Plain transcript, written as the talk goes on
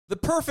The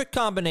perfect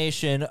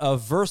combination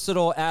of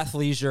versatile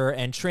athleisure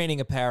and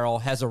training apparel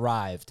has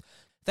arrived.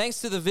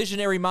 Thanks to the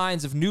visionary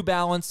minds of New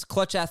Balance,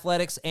 Clutch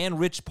Athletics, and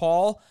Rich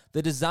Paul,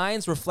 the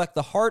designs reflect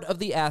the heart of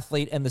the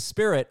athlete and the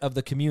spirit of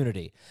the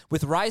community.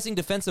 With rising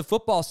defensive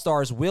football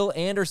stars Will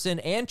Anderson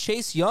and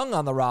Chase Young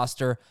on the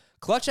roster,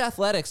 Clutch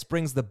Athletics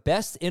brings the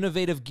best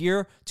innovative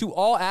gear to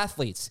all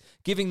athletes,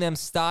 giving them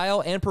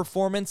style and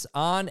performance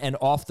on and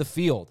off the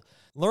field.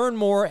 Learn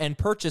more and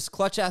purchase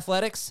Clutch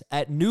Athletics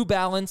at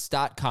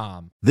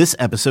newbalance.com. This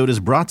episode is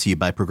brought to you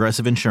by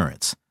Progressive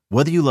Insurance.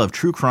 Whether you love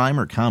true crime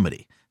or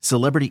comedy,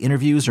 celebrity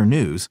interviews or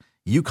news,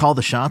 you call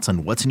the shots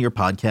on what's in your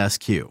podcast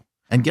queue.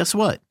 And guess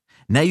what?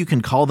 Now you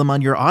can call them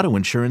on your auto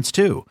insurance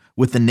too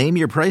with the Name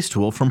Your Price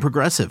tool from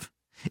Progressive.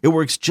 It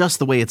works just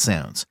the way it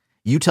sounds.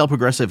 You tell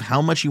Progressive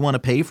how much you want to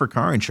pay for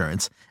car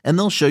insurance, and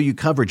they'll show you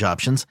coverage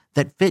options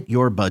that fit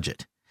your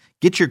budget.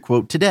 Get your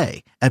quote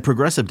today at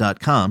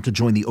Progressive.com to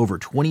join the over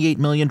 28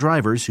 million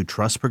drivers who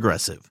trust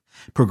Progressive.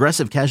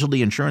 Progressive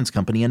Casualty Insurance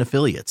Company and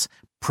Affiliates.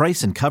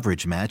 Price and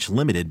coverage match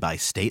limited by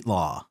state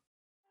law.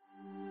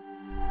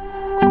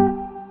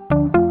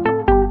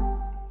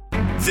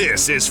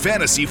 This is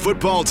Fantasy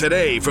Football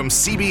Today from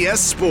CBS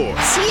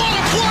Sports. What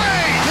a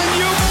play! Can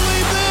you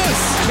believe this?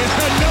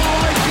 No,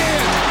 I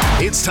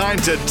can't. It's time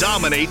to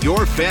dominate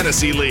your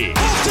fantasy league.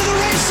 Off to the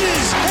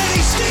races, and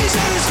he stays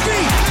on his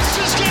feet. This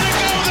is going to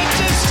go the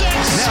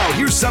distance. Now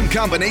here's some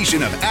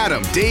combination of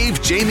Adam,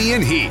 Dave, Jamie,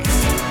 and Heath.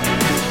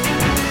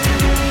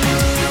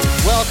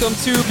 Welcome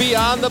to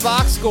Beyond the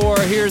Box Score.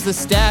 Here's the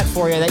stat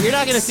for you that you're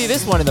not going to see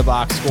this one in the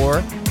box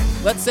score.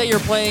 Let's say you're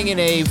playing in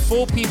a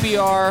full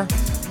PPR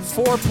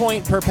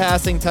 4-point per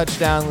passing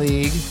touchdown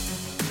league.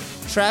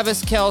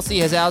 Travis Kelce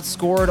has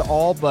outscored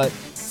all but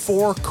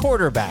 4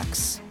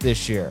 quarterbacks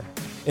this year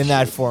in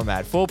that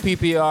format. Full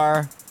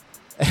PPR,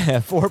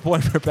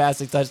 4-point per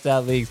passing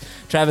touchdown leagues.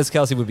 Travis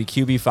Kelce would be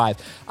QB5.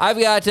 I've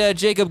got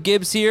Jacob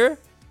Gibbs here.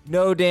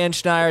 No Dan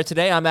Schneier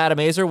today. I'm Adam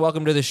Azer.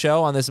 Welcome to the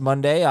show on this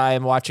Monday. I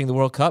am watching the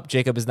World Cup.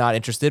 Jacob is not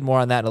interested. More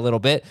on that in a little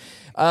bit.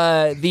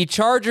 The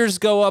Chargers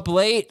go up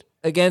late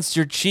against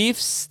your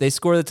Chiefs. They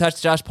score the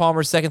Josh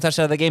Palmer's second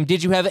touchdown of the game.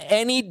 Did you have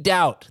any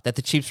doubt that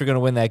the Chiefs were going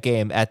to win that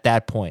game at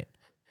that point?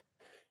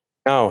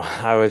 No,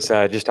 I was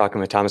just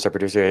talking with Thomas, our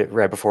producer,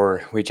 right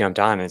before we jumped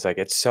on. And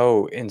it's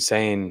so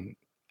insane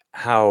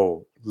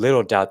how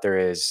little doubt there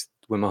is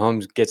when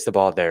Mahomes gets the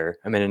ball there.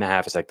 A minute and a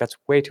half, it's that's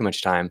way too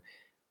much time.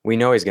 We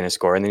know he's going to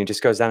score, and then he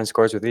just goes down and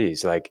scores with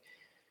ease.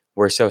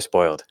 We're so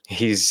spoiled.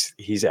 He's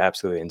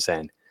absolutely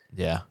insane.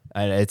 Yeah,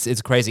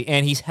 it's crazy.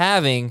 And he's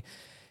having,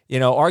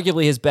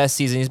 arguably his best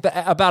season. He's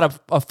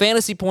about a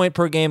fantasy point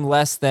per game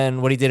less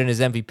than what he did in his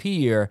MVP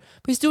year.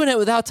 But he's doing it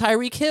without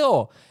Tyreek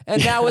Hill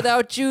and now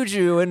without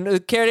Juju and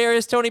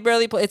Kadarius Toney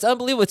barely play. It's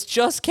unbelievable. It's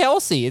just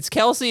Kelce. It's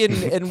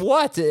Kelce and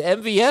what?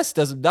 MVS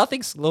does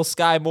nothing. Little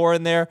Sky Moore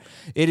in there.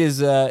 It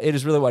is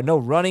really what? No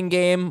running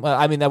game.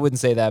 I wouldn't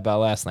say that about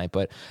last night,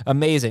 but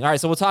amazing. All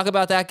right, so we'll talk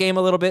about that game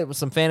a little bit with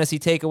some fantasy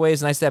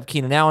takeaways. Nice to have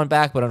Keenan Allen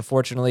back, but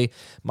unfortunately,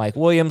 Mike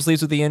Williams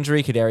leaves with the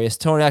injury. Kadarius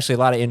Toney, actually a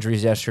lot of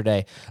injuries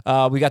yesterday.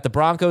 We got the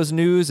Broncos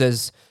news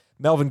as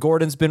Melvin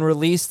Gordon's been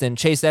released and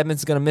Chase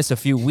Edmonds is going to miss a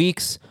few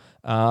weeks.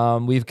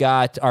 We've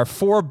got our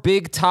 4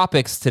 big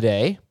topics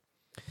today,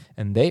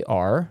 and they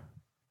are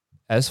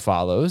as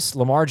follows.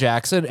 Lamar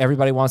Jackson.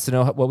 Everybody wants to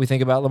know what we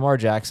think about Lamar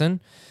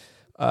Jackson.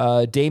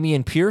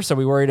 Dameon Pierce. Are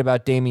we worried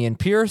about Dameon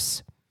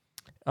Pierce?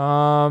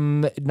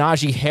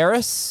 Najee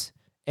Harris.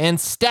 And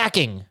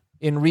stacking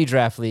in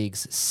redraft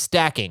leagues.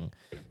 Stacking.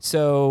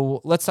 So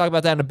let's talk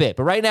about that in a bit.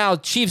 But right now,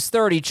 Chiefs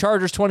 30,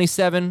 Chargers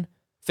 27.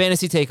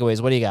 Fantasy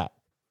takeaways. What do you got?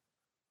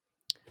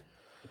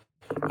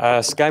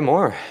 Sky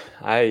Moore.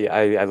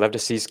 I love to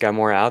see Sky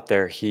Moore out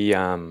there. He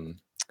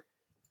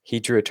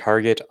drew a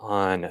target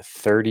on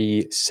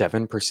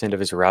 37% of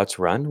his routes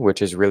run,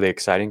 which is really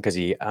exciting because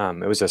it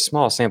was a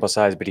small sample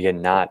size, but he had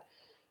not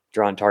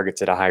drawn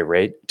targets at a high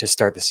rate to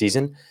start the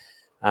season.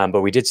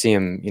 But we did see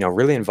him,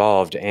 really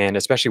involved, and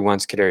especially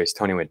once Kadarius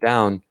Toney went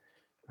down,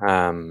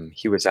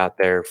 he was out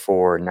there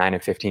for 9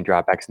 of 15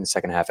 dropbacks in the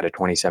second half at a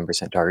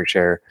 27% target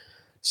share.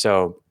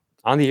 So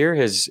on the year,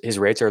 his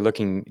rates are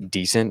looking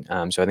decent.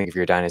 So I think if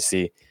you're a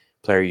dynasty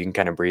player, you can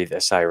kind of breathe a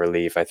sigh of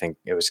relief. I think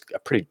it was a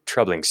pretty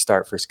troubling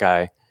start for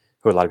Sky,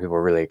 who a lot of people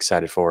were really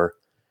excited for.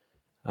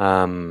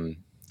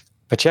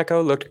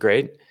 Pacheco looked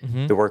great.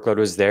 Mm-hmm. The workload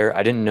was there.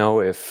 I didn't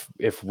know if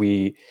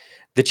the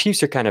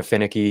Chiefs are kind of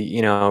finicky.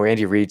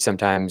 Andy Reid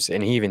sometimes,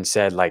 and he even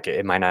said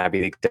it might not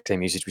be the exact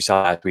same usage we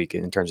saw last week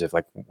in terms of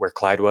where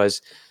Clyde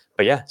was.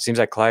 But yeah, seems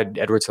like Clyde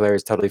Edwards-Helaire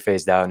is totally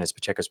phased out in his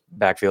Pacheco's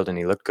backfield, and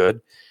he looked good.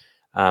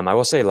 I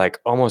will say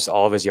almost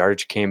all of his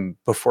yardage came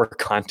before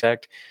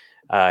contact.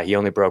 He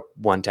only broke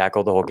 1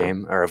 tackle the whole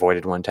game, or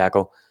avoided 1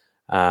 tackle.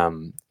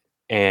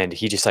 And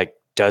he just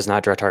does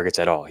not draw targets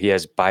at all. He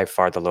has by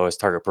far the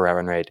lowest target per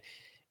run rate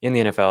in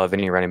the NFL of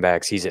any running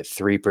backs. He's at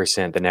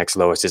 3%. The next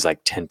lowest is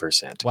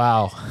 10%.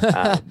 Wow.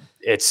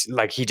 It's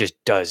he just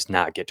does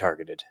not get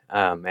targeted.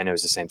 And it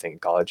was the same thing in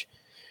college.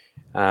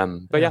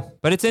 But yeah,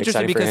 but it's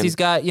interesting exciting for because him. he's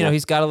got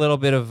he's got a little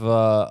bit of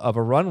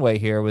a runway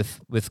here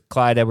with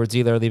Clyde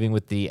Edwards-Helaire leaving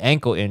with the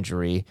ankle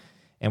injury,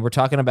 and we're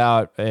talking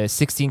about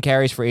 16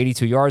 carries for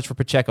 82 yards for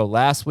Pacheco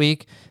last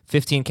week,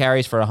 15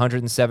 carries for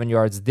 107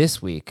 yards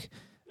this week.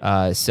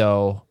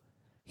 So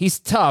he's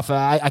tough.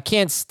 I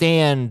can't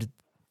stand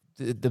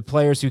the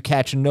players who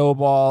catch no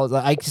balls.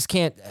 I just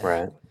can't.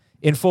 Right.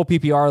 In full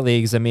PPR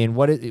leagues, I mean,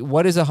 what is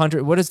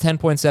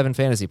 10.7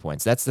 fantasy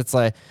points? That's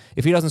like,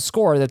 if he doesn't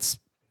score, that's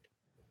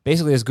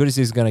basically as good as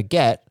he's going to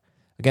get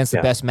against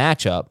the best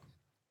matchup.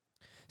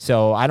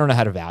 So I don't know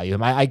how to value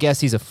him. I guess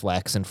he's a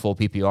flex in full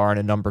PPR and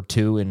a number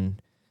 2 in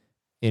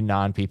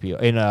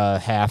non-PPR, in a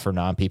half or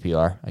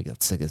non-PPR. I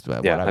guess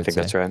what I would say.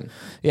 That's right.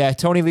 Yeah,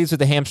 Tony leaves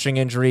with a hamstring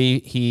injury.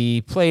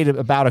 He played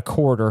about a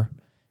quarter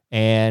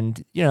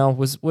and,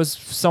 was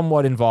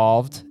somewhat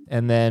involved.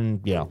 And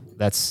then,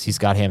 he's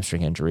got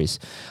hamstring injuries.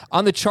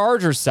 On the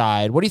Chargers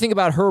side, what do you think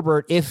about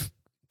Herbert if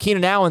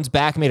Keenan Allen's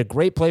back, made a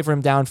great play for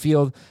him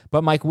downfield,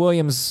 but Mike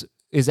Williams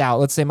is out?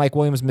 Let's say Mike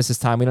Williams misses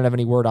time. We don't have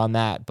any word on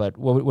that, but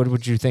what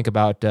would you think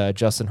about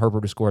Justin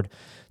Herbert, who scored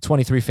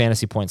 23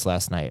 fantasy points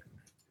last night?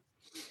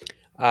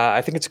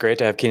 I think it's great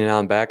to have Keenan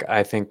Allen back.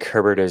 I think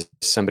Herbert is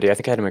somebody, I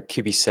think I had him at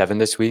QB7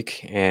 this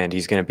week, and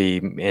he's going to be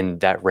in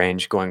that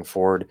range going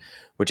forward,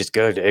 which is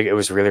good. It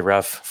was really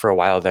rough for a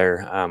while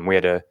there. We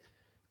had a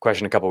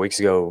question a couple of weeks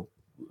ago,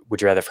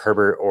 would you rather have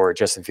Herbert or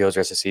Justin Fields the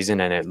rest of the season?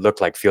 And it looked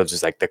like Fields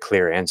was like the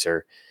clear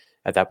answer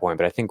at that point.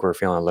 But I think we're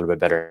feeling a little bit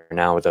better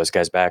now with those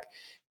guys back.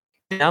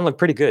 Allen looked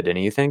pretty good,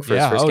 didn't you think, for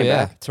his first game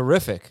back?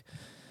 Terrific.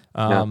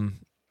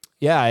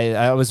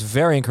 I was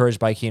very encouraged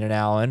by Keenan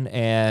Allen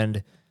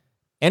and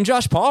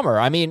Josh Palmer.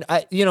 I mean,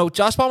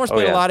 Josh Palmer's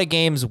played a lot of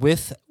games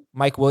with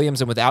Mike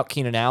Williams and without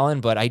Keenan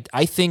Allen, but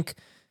I think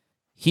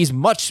he's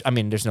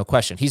there's no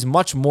question, he's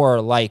much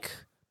more like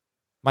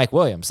Mike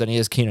Williams than he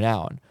is Keenan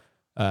Allen.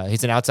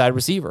 He's an outside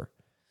receiver.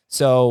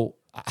 So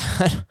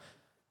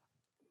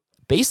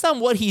based on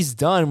what he's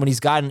done when he's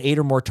gotten 8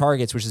 or more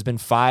targets, which has been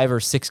 5 or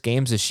 6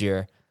 games this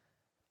year,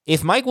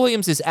 if Mike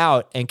Williams is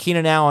out and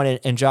Keenan Allen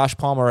and Josh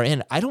Palmer are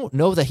in, I don't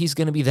know that he's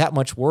going to be that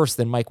much worse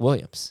than Mike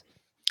Williams.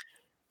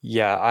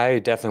 Yeah, I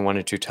definitely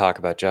wanted to talk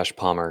about Josh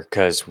Palmer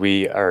because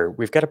we've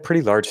got a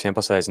pretty large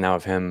sample size now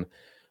of him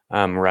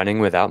running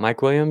without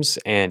Mike Williams,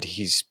 and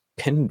he's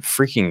been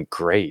freaking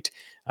great.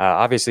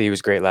 Obviously, he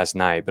was great last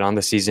night, but on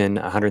the season,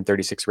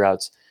 136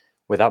 routes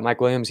without Mike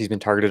Williams, he's been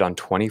targeted on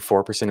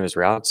 24% of his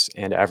routes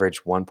and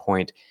averaged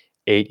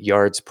 1.8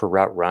 yards per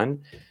route run.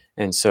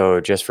 And so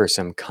just for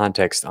some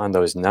context on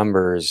those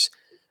numbers,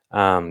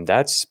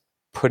 that's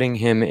putting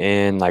him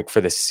in, like,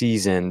 for the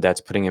season,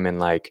 that's putting him in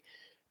like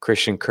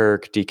Christian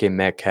Kirk, DK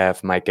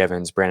Metcalf, Mike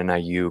Evans, Brandon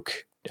Ayuk,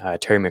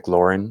 Terry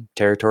McLaurin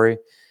territory.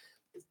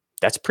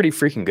 That's pretty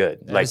freaking good.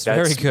 That's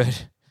very good.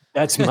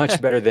 That's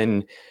much better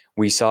than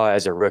we saw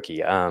as a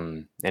rookie.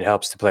 It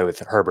helps to play with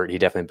Herbert. He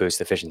definitely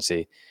boosts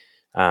efficiency.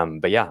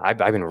 But yeah, I've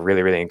been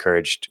really, really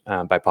encouraged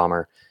by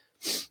Palmer.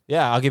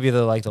 Yeah, I'll give you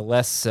the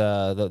less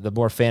the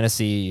more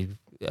fantasy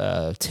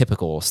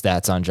typical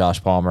stats on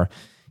Josh Palmer.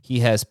 He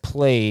has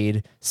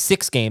played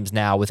 6 games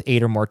now with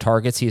 8 or more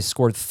targets. He has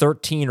scored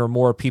 13 or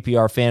more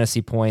PPR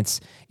fantasy points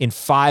in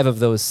 5 of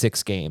those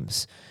 6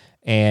 games.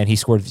 And he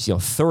scored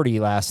 30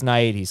 last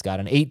night. He's got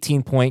an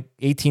 18.6,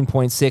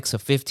 a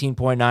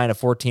 15.9, a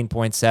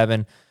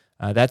 14.7.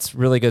 That's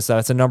really good stuff.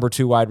 That's a number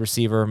 2 wide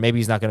receiver. Maybe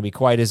he's not going to be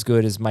quite as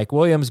good as Mike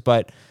Williams,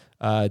 but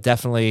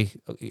definitely,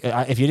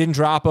 if you didn't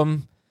drop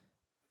him,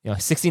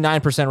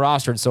 69%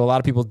 rostered, so a lot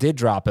of people did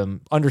drop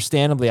him,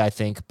 understandably, I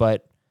think.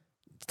 But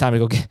it's time to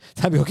go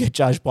get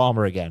Josh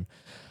Palmer again.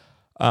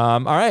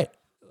 All right.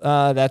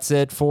 That's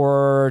it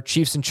for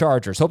Chiefs and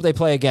Chargers. Hope they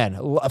play again.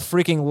 I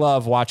freaking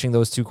love watching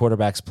those 2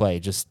 quarterbacks play.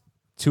 Just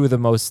 2 of the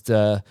most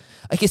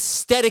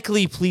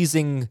aesthetically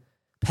pleasing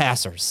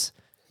passers.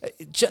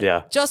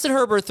 Justin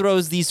Herbert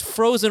throws these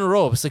frozen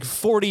ropes like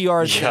 40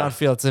 yards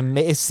downfield.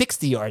 It's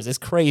 60 yards. It's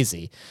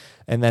crazy.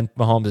 And then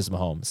Mahomes is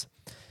Mahomes.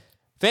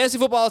 Fantasy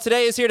Football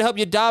Today is here to help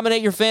you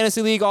dominate your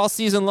fantasy league all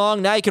season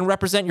long. Now you can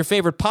represent your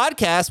favorite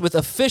podcast with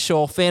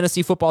official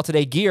Fantasy Football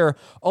Today gear,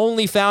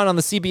 only found on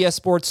the CBS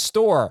Sports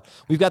Store.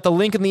 We've got the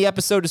link in the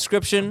episode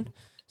description,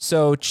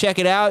 so check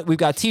it out. We've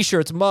got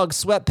t-shirts,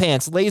 mugs,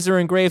 sweatpants,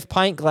 laser-engraved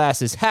pint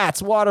glasses,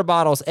 hats, water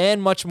bottles, and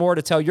much more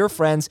to tell your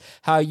friends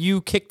how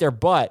you kick their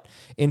butt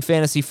in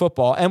fantasy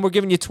football. And we're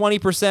giving you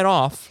 20%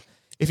 off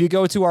if you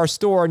go to our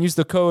store and use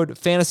the code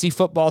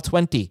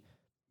FANTASYFOOTBALL20.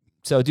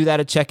 So do that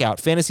at checkout.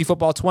 Fantasy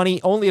Football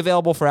 20, only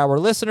available for our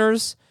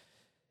listeners.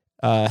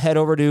 Head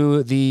over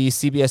to the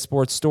CBS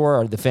Sports Store,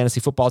 or the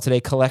Fantasy Football Today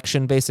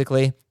collection,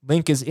 basically.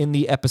 Link is in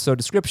the episode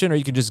description, or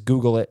you can just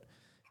Google it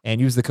and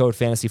use the code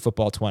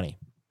FANTASYFOOTBALL20.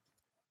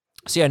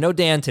 So yeah, no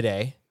Dan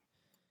today.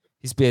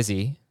 He's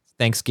busy.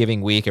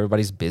 Thanksgiving week.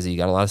 Everybody's busy.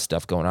 Got a lot of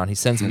stuff going on. He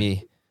sends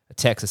me a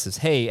text that says,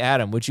 "Hey,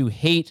 Adam, would you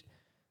hate/judge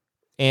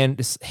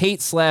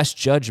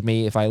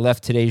me if I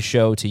left today's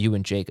show to you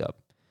and Jacob?"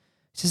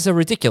 This is a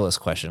ridiculous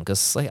question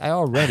because I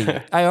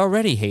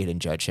already hate and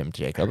judge him,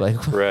 Jacob.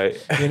 Like, right?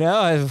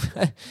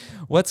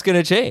 What's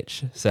gonna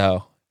change?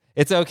 So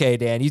It's okay,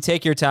 Dan. You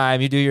take your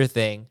time. You do your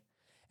thing.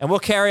 And we'll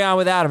carry on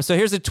with Adam. So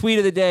here's a tweet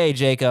of the day,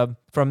 Jacob,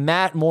 from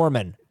Matt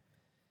Mormon.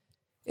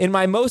 In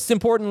my most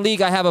important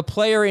league, I have a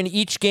player in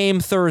each game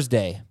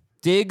Thursday.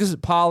 Diggs,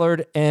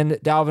 Pollard, and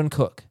Dalvin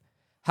Cook.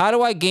 How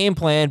do I game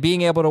plan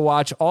being able to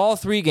watch all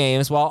 3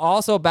 games while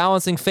also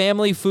balancing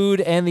family,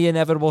 food, and the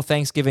inevitable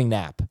Thanksgiving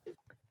nap?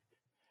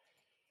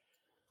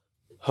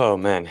 Oh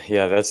man,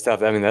 yeah, that's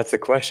tough. I mean, that's the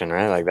question,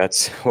 right? Like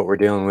that's what we're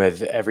dealing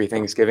with every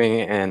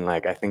Thanksgiving. And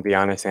like, I think the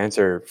honest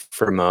answer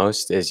for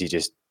most is you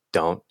just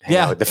don't hang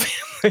out with the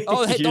family.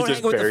 Oh, hey, don't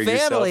hang with the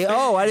family.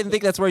 Yourself. Oh, I didn't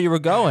think that's where you were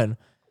going.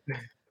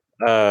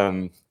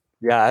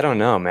 Yeah, I don't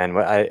know, man.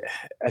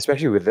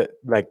 Especially with the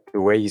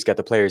way he's got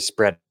the players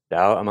spread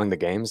out among the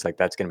games, like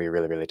that's going to be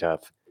really, really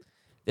tough.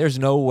 There's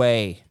no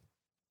way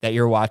that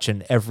you're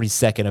watching every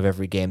second of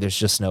every game. There's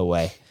just no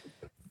way.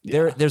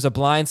 Yeah. There's a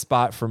blind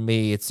spot for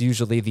me. It's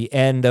usually the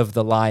end of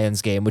the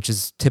Lions game, which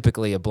is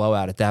typically a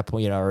blowout at that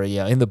point, or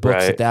in the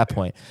books at that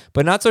point.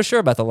 But not so sure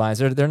about the Lions.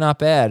 They're not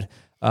bad.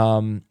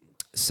 But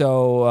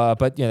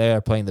they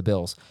are playing the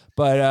Bills.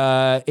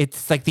 But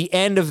it's like the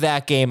end of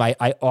that game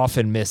I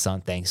often miss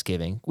on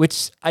Thanksgiving,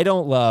 which I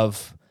don't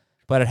love,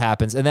 but it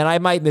happens. And then I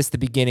might miss the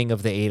beginning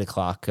of the 8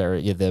 o'clock or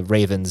the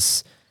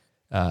Ravens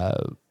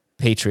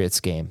Patriots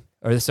game.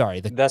 Or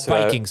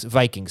the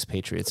Vikings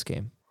Patriots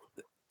game.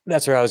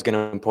 That's where I was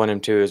going to point him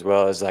to as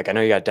well. Is like, I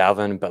know you got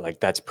Dalvin, but like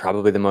that's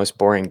probably the most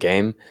boring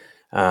game.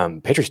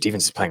 Patriots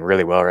defense is playing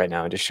really well right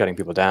now and just shutting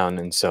people down.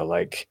 And so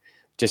like,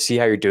 just see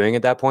how you're doing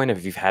at that point.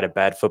 If you've had a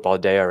bad football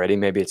day already,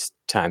 maybe it's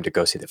time to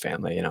go see the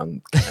family,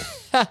 and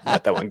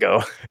let that one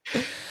go.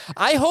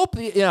 I hope,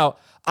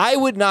 I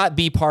would not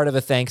be part of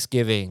a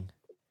Thanksgiving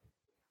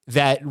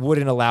that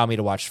wouldn't allow me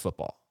to watch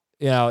football.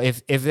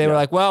 If they were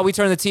like, well, we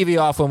turn the TV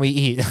off when we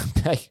eat.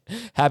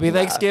 Happy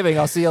Thanksgiving.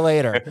 I'll see you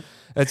later.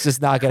 That's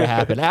just not going to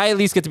happen. I at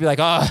least get to be like,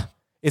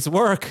 it's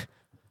work.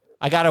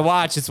 I got to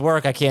watch. It's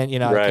work. I can't, I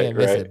can't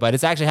miss it. But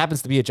it actually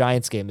happens to be a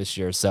Giants game this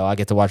year, so I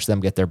get to watch them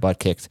get their butt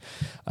kicked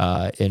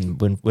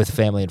with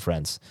family and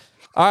friends.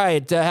 All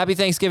right. Happy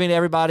Thanksgiving to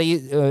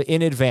everybody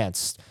in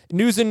advance.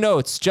 News and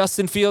notes.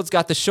 Justin Fields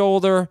got the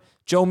shoulder.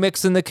 Joe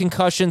Mixon, the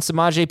concussion.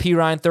 Samaje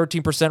Perine,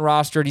 13%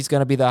 rostered. He's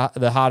going to be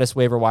the hottest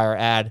waiver wire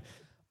ad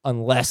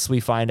unless we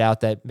find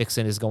out that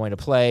Mixon is going to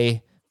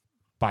play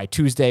by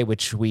Tuesday,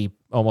 which we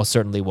almost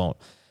certainly won't.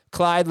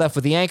 Clyde left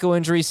with the ankle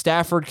injury.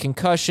 Stafford,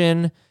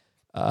 concussion.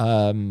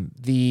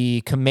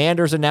 The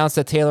Commanders announced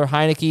that Taylor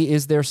Heineke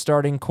is their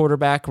starting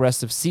quarterback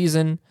rest of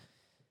season.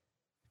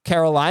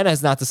 Carolina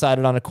has not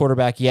decided on a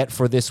quarterback yet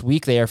for this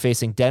week. They are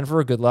facing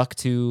Denver. Good luck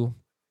to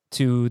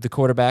the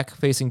quarterback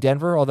facing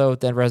Denver, although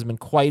Denver hasn't been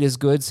quite as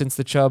good since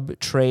the Chubb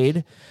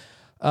trade.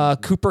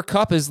 Cooper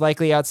Kupp is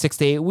likely out 6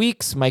 to 8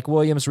 weeks. Mike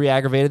Williams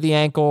re-aggravated the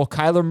ankle.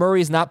 Kyler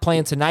Murray is not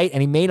playing tonight,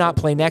 and he may not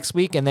play next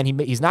week, and then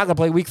he's not going to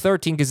play week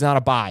 13 because he's not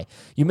a bye.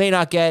 You may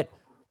get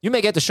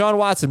Deshaun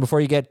Watson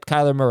before you get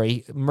Kyler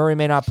Murray. Murray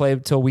may not play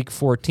until week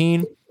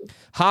 14.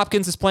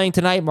 Hopkins is playing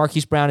tonight.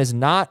 Marquise Brown is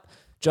not.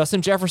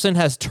 Justin Jefferson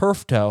has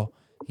turf toe.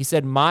 He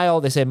said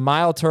mild. They said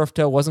mild turf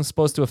toe wasn't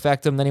supposed to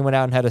affect him. Then he went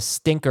out and had a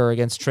stinker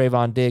against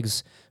Trayvon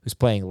Diggs, who's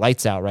playing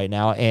lights out right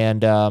now,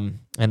 and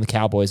the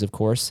Cowboys, of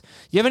course.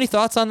 You have any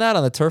thoughts on that,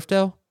 on the turf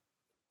toe?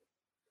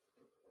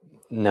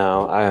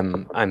 No,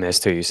 I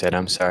missed who you said.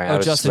 I'm sorry.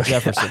 Oh, Justin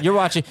Jefferson. You're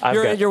watching.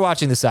 You're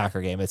watching the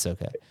soccer game. It's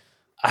okay.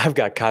 I've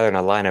got Kyler in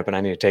a lineup, and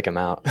I need to take him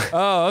out.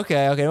 Oh,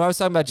 okay. Well, I was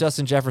talking about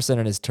Justin Jefferson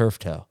and his turf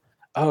toe.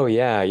 Oh,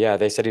 yeah.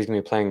 They said he's going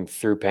to be playing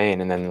through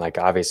pain, and then, like,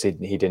 obviously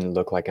he didn't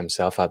look like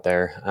himself out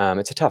there.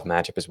 It's a tough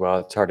matchup as well.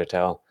 It's hard to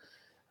tell,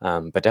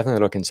 but definitely a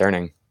little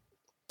concerning.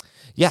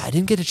 Yeah, I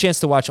didn't get a chance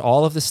to watch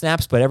all of the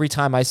snaps, but every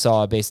time I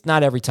saw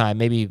not every time,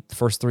 maybe the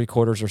first 3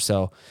 quarters or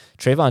so,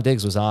 Trayvon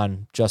Diggs was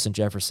on Justin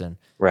Jefferson.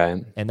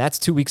 Right. And that's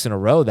 2 weeks in a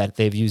row that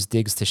they've used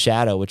Diggs to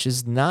shadow, which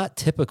is not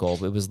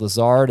typical. It was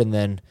Lazard and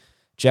then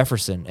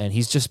Jefferson, and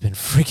he's just been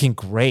freaking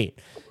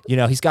great.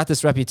 He's got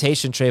this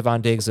reputation,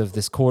 Trayvon Diggs, of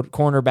this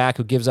cornerback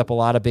who gives up a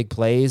lot of big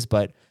plays,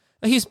 but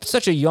he's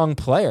such a young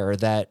player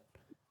that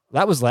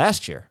was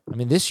last year. I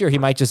mean, this year he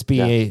might just be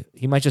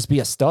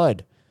a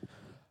stud.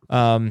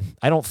 I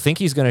don't think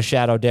he's going to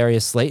shadow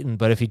Darius Slayton,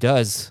 but if he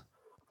does,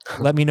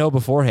 let me know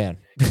beforehand.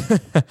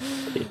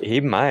 He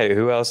might.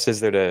 Who else is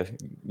there to,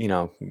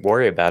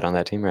 worry about on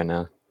that team right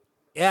now?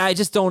 Yeah, I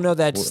just don't know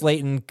that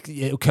Slayton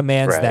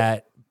commands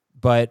that,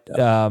 but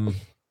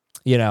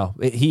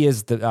he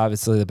is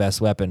obviously the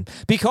best weapon.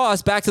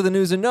 Because back to the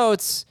news and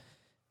notes,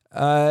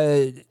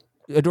 Wan'Dale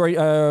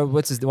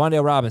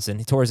Robinson,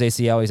 he tore his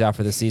ACL. He's out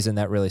for the season.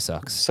 That really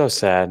sucks. So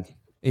sad.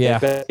 Yeah.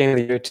 Best game of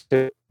the year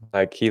too.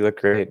 Like, he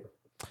looked great.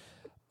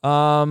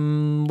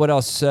 What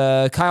else?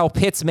 Kyle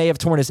Pitts may have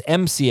torn his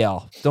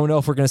MCL. Don't know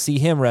if we're going to see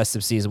him rest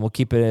of season. We'll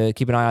keep an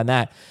eye on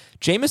that.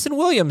 Jamison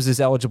Williams is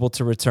eligible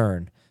to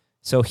return,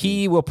 so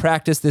he will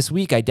practice this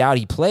week. I doubt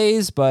he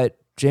plays, but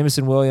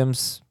Jamison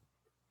Williams,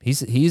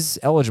 he's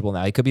eligible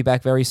now. He could be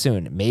back very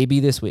soon, maybe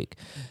this week.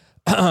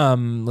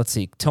 Let's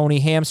see. Tony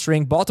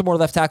hamstring. Baltimore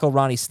left tackle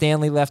Ronnie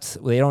Stanley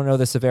left. They don't know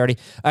the severity.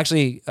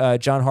 Actually,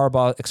 John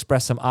Harbaugh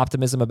expressed some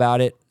optimism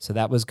about it, so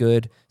that was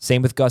good.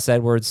 Same with Gus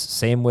Edwards.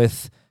 Same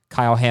with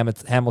Kyle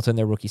Hamilton,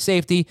 their rookie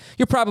safety.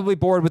 You're probably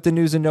bored with the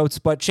news and notes,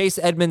 but Chase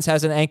Edmonds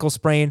has an ankle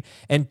sprain,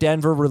 and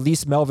Denver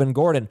released Melvin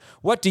Gordon.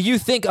 What do you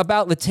think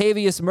about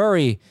Latavius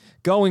Murray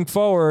going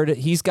forward?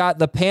 He's got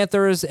the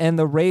Panthers and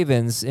the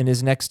Ravens in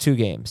his next 2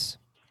 games.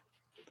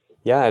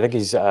 Yeah, I think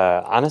he's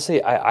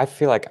honestly, I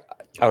feel like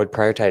I would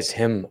prioritize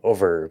him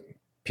over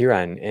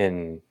Pirine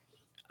in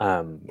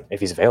if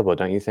he's available,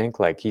 don't you think?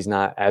 Like, he's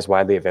not as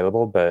widely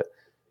available, but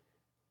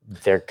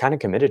they're kind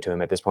of committed to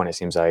him at this point, it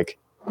seems like.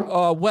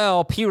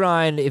 Well,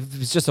 Pirine, if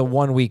it's just a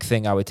 1-week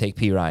thing, I would take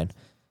Pirine.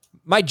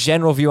 My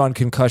general view on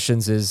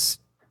concussions is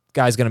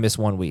guy's going to miss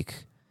 1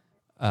 week.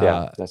 We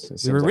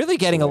were really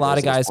getting a lot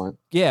of guys.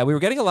 Yeah, we were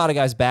getting a lot of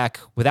guys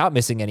back without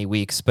missing any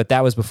weeks, but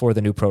that was before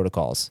the new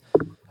protocols.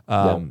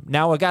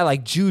 Now a guy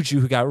like Juju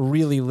who got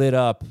really lit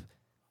up,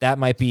 that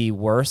might be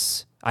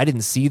worse. I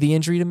didn't see the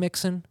injury to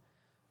Mixon,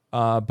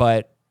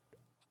 but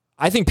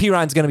I think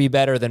Pirine's going to be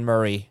better than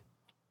Murray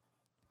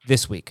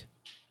this week.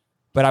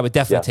 But I would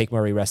definitely take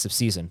Murray rest of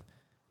season.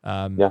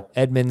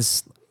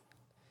 Edmonds,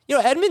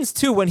 Edmonds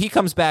too. When he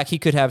comes back, he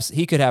could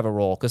have a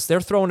role because they're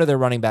throwing to their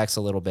running backs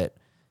a little bit,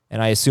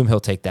 and I assume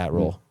he'll take that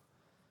role.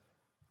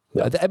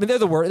 I mean, they're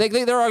the worst.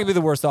 They're arguably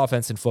the worst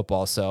offense in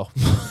football. So,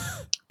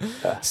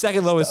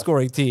 second lowest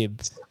scoring team.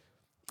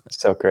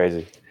 So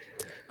crazy.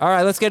 All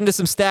right, let's get into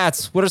some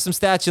stats. What are some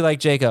stats you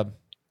like, Jacob?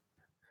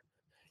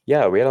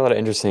 Yeah, we had a lot of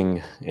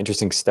interesting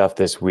stuff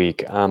this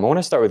week. I want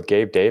to start with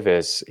Gabe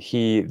Davis.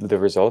 The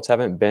results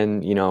haven't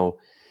been,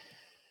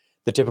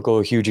 the typical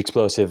huge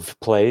explosive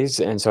plays,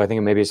 and so I think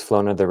it maybe has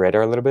flown under the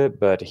radar a little bit.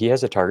 But he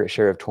has a target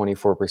share of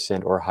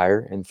 24% or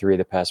higher in 3 of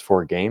the past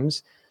 4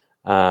 games,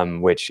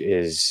 which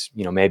is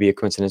maybe a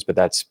coincidence, but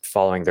that's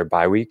following their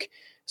bye week.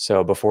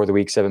 So before the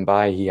week 7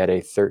 bye, he had a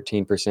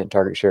 13%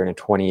 target share and a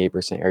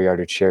 28% air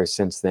yardage share.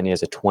 Since then, he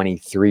has a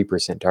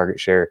 23%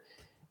 target share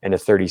and a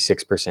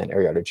 36%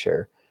 air yardage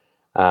share.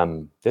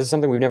 This is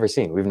something we've never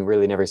seen. We've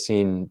really never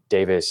seen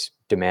Davis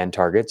demand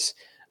targets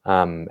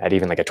at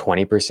even like a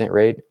 20%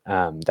 rate.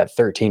 That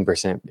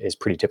 13% is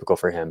pretty typical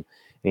for him, and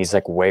he's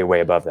like way,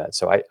 way above that.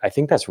 So I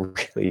think that's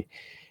really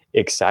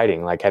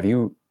exciting. Like, have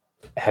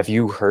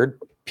you heard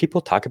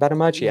people talk about him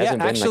much? He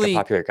hasn't been like a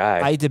popular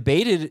guy. I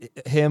debated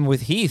him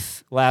with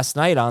Heath last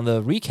night on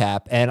the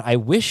recap, and I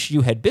wish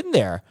you had been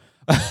there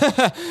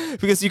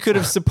because you could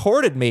have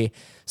supported me.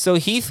 So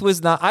Heath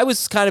was not. I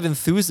was kind of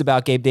enthused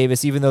about Gabe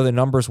Davis, even though the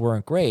numbers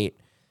weren't great,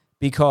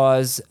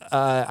 because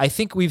I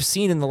think we've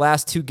seen in the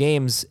last 2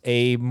 games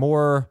a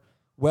more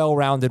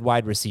well-rounded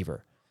wide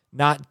receiver,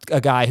 not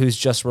a guy who's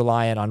just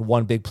reliant on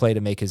one big play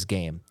to make his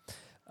game.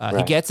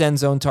 He gets end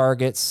zone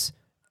targets.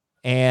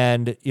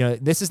 And,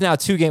 this is now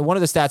 2 games. One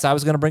of the stats I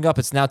was going to bring up,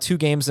 it's now 2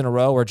 games in a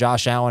row where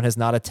Josh Allen has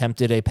not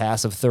attempted a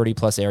pass of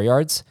 30-plus air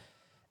yards.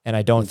 And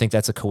I don't think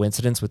that's a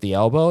coincidence with the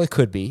elbow. It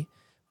could be.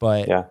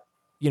 But,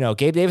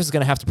 Gabe Davis is going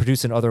to have to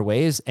produce in other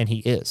ways, and he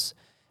is.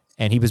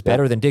 And he was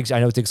better than Diggs. I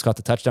know Diggs caught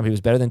the touchdown. He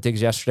was better than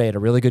Diggs yesterday. Had a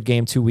really good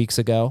game 2 weeks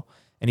ago.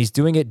 And he's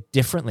doing it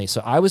differently.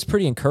 So I was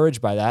pretty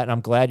encouraged by that, and I'm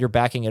glad you're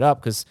backing it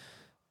up because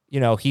he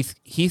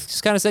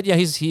just kind of said,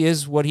 he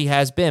is what he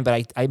has been,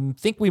 but I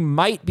think we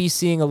might be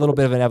seeing a little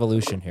bit of an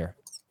evolution here.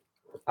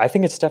 I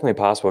think it's definitely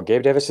possible.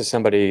 Gabe Davis is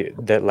somebody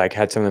that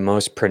had some of the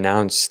most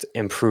pronounced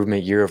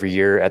improvement year over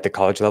year at the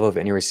college level of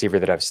any receiver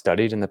that I've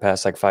studied in the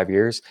past 5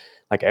 years.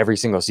 Like, every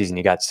single season,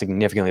 he got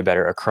significantly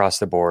better across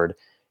the board.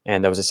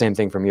 And that was the same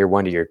thing from year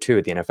 1 to year 2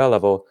 at the NFL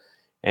level.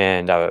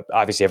 And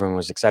obviously everyone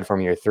was excited for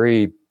him year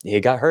 3. He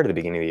got hurt at the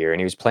beginning of the year and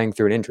he was playing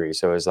through an injury.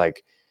 So it was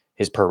like,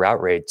 his per route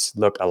rates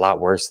look a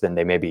lot worse than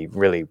they maybe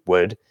really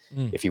would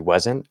if he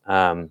wasn't.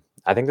 I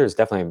think there's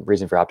definitely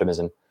reason for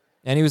optimism.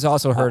 And he was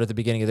also hurt at the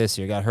beginning of this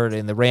year. Got hurt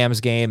in the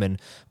Rams game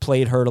and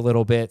played hurt a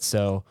little bit.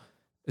 So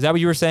is that what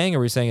you were saying, or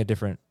were you saying a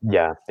different?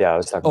 Yeah, I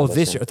was talking about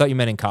this year. I thought you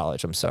meant in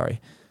college. I'm sorry.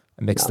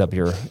 I mixed up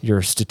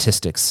your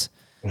statistics.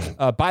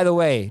 By the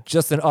way,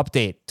 just an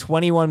update.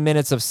 21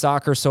 minutes of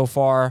soccer so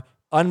far.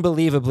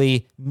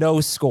 Unbelievably, no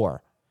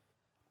score.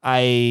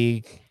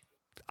 I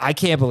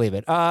can't believe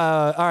it.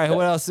 All right,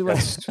 what else?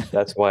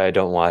 That's why I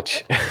don't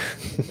watch.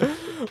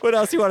 What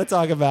else do you want to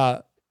talk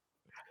about?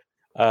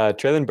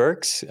 Treylon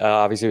Burks,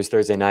 obviously it was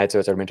Thursday night, so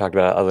it's already been talked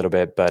about a little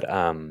bit, but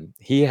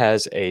he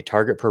has a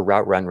target per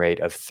route run rate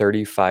of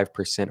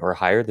 35% or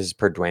higher. This is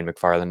per Dwayne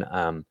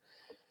McFarland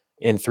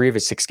in 3 of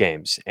his 6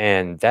 games.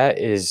 And that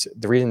is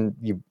the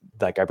reason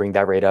I bring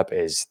that rate up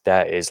is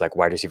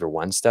wide receiver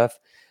 1 stuff.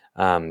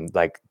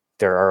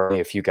 There are only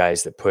a few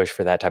guys that push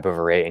for that type of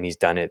a rate, and he's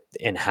done it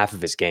in half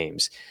of his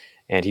games.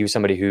 And he was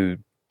somebody who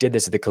did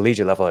this at the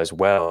collegiate level as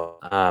well.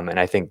 And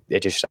I think it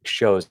just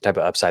shows the type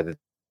of upside that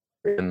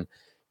for him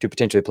to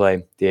potentially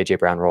play the A.J.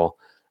 Brown role,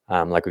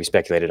 like we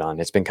speculated on.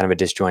 It's been kind of a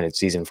disjointed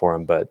season for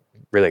him, but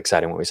really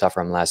exciting what we saw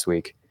from him last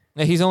week.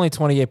 Yeah, he's only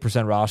 28%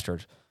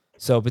 rostered.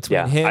 So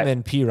between him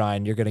and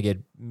Pirine, you're going to get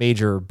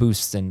major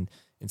boosts. And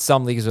in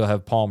some leagues, we'll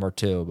have Palmer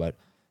too. But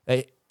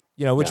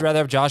Would you rather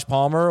have Josh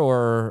Palmer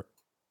or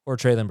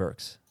Treylon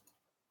Burks?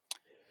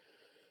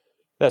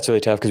 That's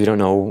really tough because we don't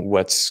know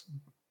what's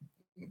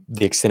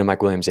the extent of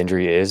Mike Williams'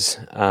 injury is.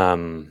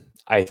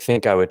 I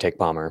think I would take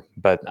Palmer,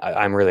 but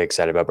I'm really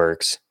excited about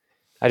Burks.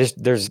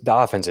 The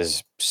offense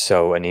is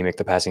so anemic,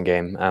 the passing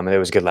game. It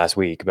was good last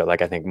week, but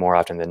I think more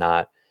often than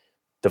not,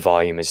 the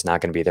volume is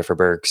not going to be there for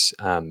Burks,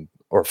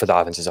 or for the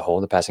offense as a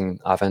whole, the passing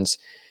offense.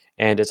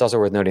 And it's also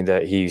worth noting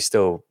that he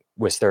still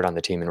was third on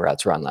the team in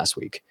routes run last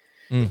week.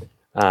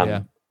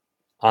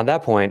 On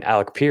that point,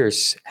 Alec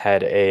Pierce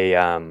had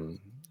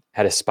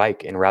a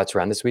spike in routes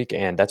run this week,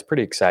 and that's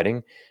pretty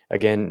exciting.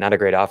 Again, not a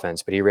great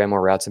offense, but he ran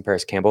more routes than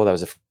Paris Campbell. That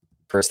was the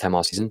first time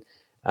all season.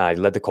 He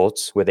led the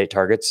Colts with 8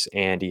 targets,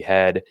 and he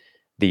had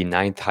the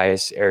 9th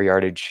highest air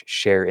yardage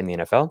share in the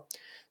NFL.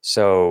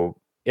 So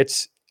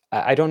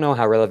I don't know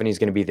how relevant he's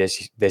going to be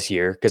this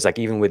year, because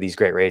even with these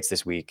great rates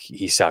this week,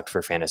 he sucked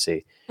for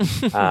fantasy.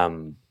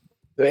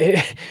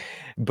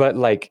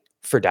 But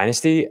for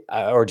Dynasty,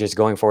 or just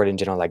going forward in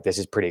general, this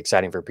is pretty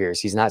exciting for Pierce.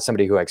 He's not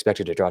somebody who I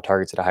expected to draw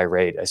targets at a high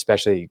rate,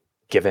 especially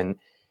given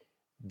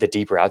the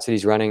deep routes that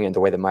he's running and the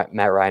way that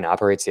Matt Ryan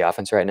operates the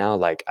offense right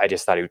now. I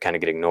just thought he would kind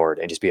of get ignored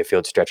and just be a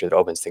field stretcher that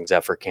opens things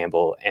up for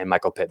Campbell and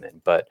Michael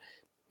Pittman. But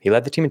he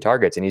led the team in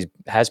targets, and he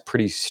has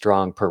pretty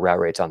strong per route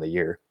rates on the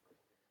year.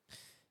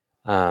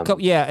 A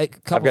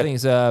couple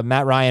things.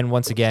 Matt Ryan,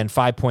 once again,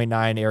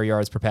 5.9 air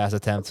yards per pass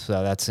attempt.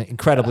 So that's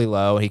incredibly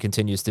low, and he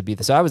continues to be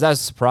so I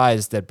was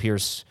surprised that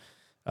Pierce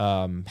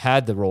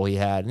had the role he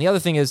had. And the other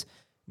thing is,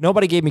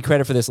 nobody gave me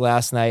credit for this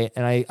last night,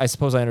 and I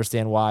suppose I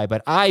understand why,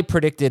 but I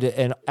predicted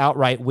an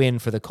outright win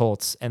for the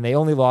Colts, and they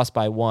only lost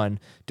by 1.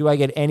 Do I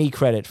get any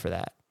credit for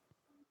that?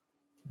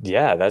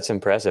 Yeah, that's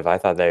impressive. I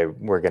thought they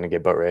were going to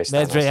get boat raced.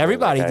 That's right.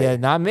 Everybody did.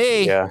 Not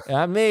me. Yeah.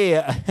 Not me.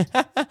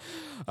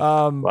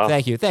 Wow.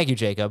 Thank you,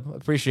 Jacob.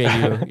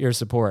 Appreciate your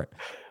support.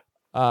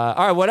 All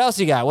right, what else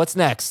you got? What's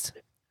next?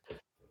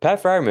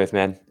 Pat Freiermuth,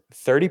 man.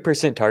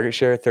 30% target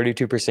share,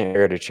 32% air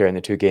yardage share in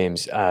the 2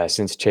 games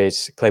since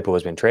Chase Claypool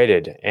has been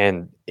traded.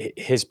 And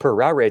his per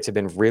route rates have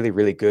been really,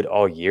 really good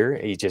all year.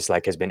 He just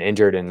has been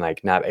injured and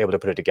not able to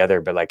put it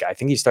together. But I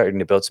think he's starting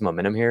to build some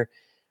momentum here.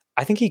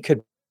 I think he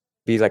could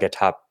be a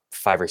top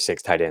 5 or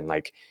 6 tight end.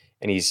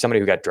 And he's somebody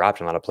who got dropped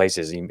in a lot of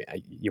places.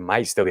 You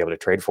might still be able to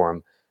trade for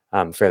him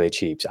fairly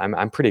cheap. So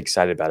I'm pretty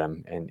excited about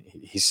him. And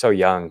he's so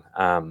young.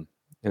 And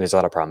there's a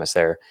lot of promise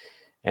there.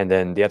 And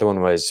then the other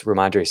one was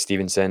Ramondre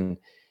Stevenson.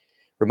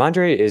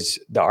 Ramondre is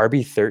the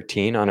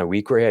RB13 on a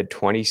week where he had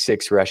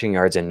 26 rushing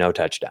yards and no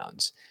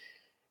touchdowns.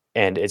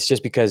 And it's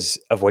just because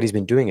of what he's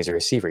been doing as a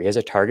receiver. He has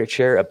a target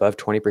share above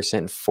 20%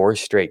 in 4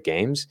 straight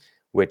games,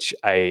 which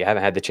I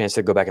haven't had the chance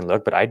to go back and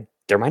look, but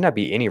there might not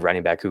be any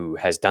running back who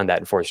has done that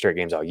in 4 straight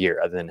games all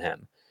year other than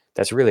him.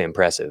 That's really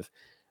impressive.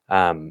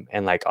 And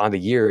on the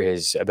year,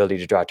 his ability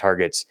to draw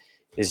targets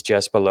is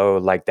just below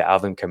the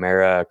Alvin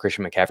Kamara,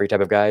 Christian McCaffrey type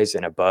of guys,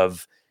 and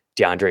above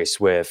DeAndre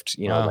Swift,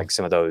 Wow.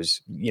 Some of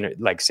those,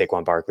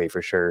 Saquon Barkley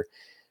for sure.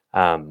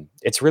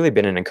 It's really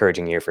been an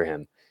encouraging year for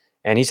him.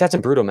 And he's had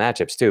some brutal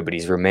matchups too, but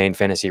he's remained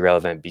fantasy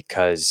relevant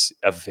because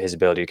of his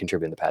ability to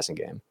contribute in the passing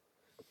game.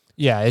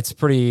 Yeah, it's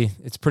pretty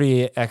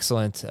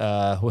excellent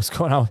what's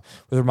going on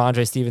with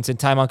Ramondre Stevenson.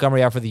 Ty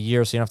Montgomery out for the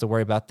year, so you don't have to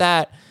worry about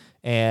that.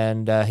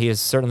 And he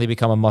has certainly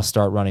become a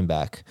must-start running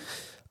back.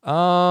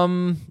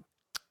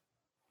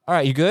 All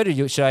right, you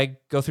good? Should I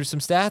go through some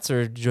stats,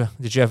 or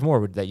did you have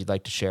more that you'd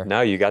like to share? No,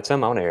 you got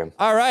some? I want to hear them.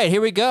 All right,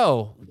 here we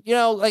go.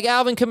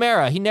 Alvin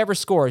Kamara, he never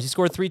scores. He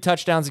scored 3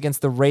 touchdowns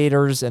against the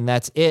Raiders, and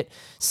that's it.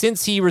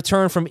 Since he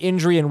returned from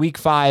injury in Week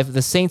 5,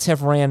 the Saints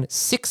have ran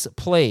 6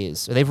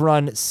 plays. They've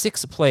run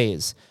 6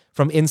 plays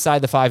from inside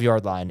the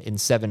 5-yard line in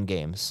 7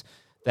 games.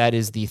 That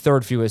is the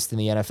 3rd fewest in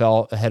the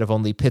NFL, ahead of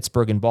only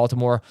Pittsburgh and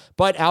Baltimore.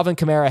 But Alvin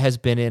Kamara has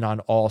been in on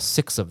all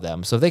 6 of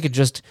them. So if they could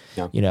just,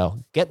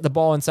 get the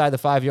ball inside the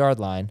 5-yard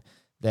line,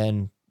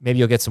 then maybe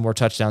you'll get some more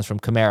touchdowns from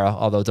Kamara,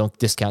 although don't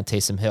discount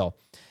Taysom Hill.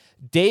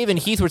 Dave and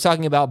Heath were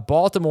talking about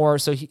Baltimore.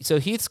 So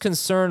Heath's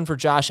concern for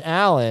Josh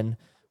Allen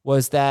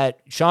was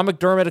that Sean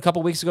McDermott a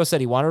couple weeks ago said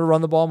he wanted to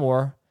run the ball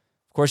more.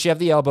 Of course, you have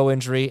the elbow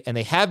injury, and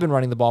they have been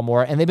running the ball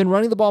more, and they've been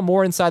running the ball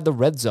more inside the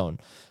red zone.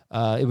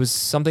 It was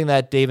something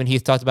that Dave and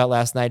Heath talked about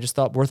last night. I just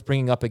thought worth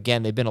bringing up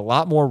again. They've been a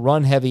lot more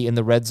run heavy in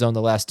the red zone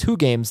the last 2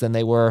 games than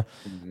they were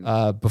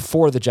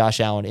before the Josh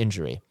Allen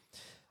injury.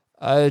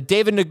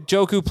 David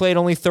Njoku played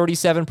only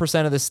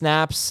 37% of the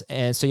snaps,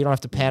 and so you don't have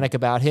to panic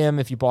about him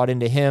if you bought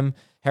into him.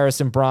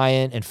 Harrison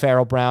Bryant and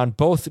Farrell Brown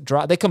both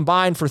they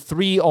combined for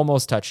 3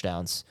 almost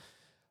touchdowns.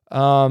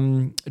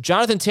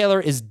 Jonathan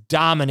Taylor is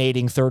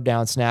dominating 3rd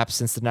down snaps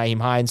since the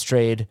Nyheim Hines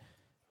trade.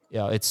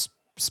 It's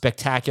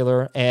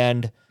spectacular.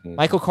 And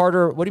Michael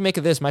Carter, what do you make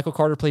of this? Michael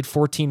Carter played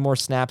 14 more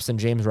snaps than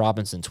James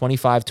Robinson,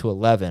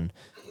 25-11.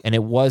 And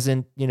it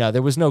wasn't,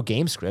 there was no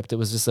game script. It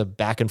was just a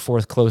back and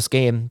forth close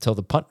game until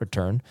the punt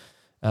return.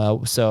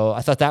 So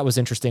I thought that was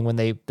interesting when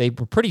they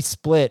were pretty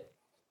split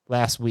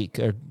last week,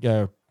 or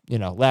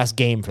last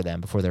game for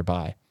them before their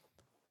bye.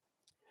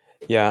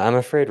 Yeah, I'm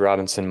afraid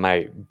Robinson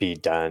might be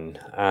done,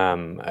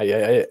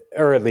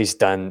 or at least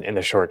done in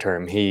the short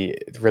term. He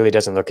really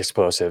doesn't look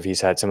explosive. He's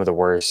had some of the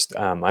worst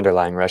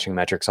underlying rushing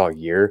metrics all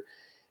year.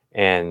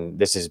 And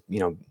this is,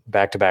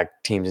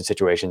 back-to-back teams and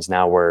situations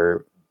now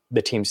where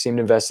the team seemed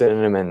invested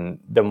in him, and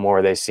the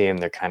more they see him,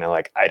 they're kind of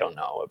like, I don't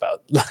know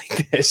about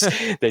like this.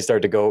 They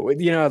start to go,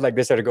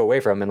 they start to go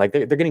away from him, and like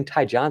they're getting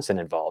Ty Johnson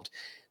involved.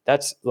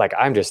 That's like,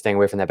 I'm just staying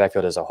away from that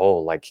backfield as a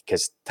whole, like,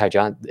 because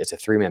it's a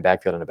 3-man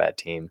backfield on a bad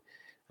team.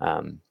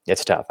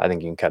 It's tough. I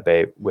think you can cut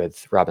bait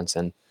with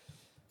Robinson.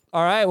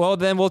 All right. Well,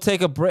 then we'll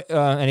take a break.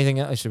 Anything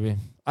else?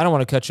 I don't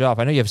want to cut you off.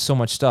 I know you have so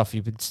much stuff.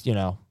 This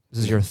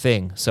is your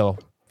thing. So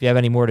if you have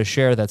any more to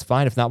share, that's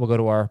fine. If not, we'll go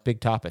to our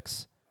big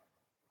topics.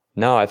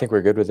 No, I think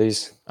we're good with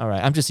these. All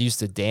right. I'm just used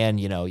to Dan,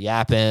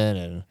 yapping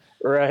and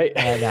right.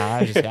 And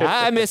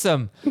I miss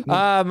him.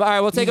 All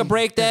right. We'll take a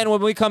break then.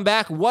 When we come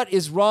back, what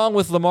is wrong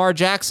with Lamar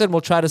Jackson?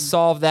 We'll try to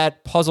solve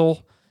that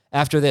puzzle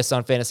after this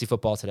on Fantasy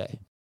Football Today.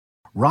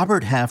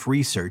 Robert Half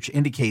research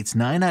indicates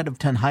 9 out of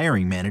 10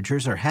 hiring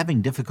managers are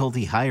having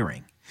difficulty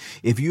hiring.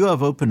 If you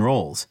have open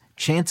roles,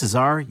 chances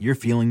are you're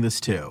feeling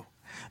this too.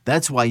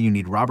 That's why you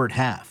need Robert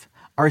Half.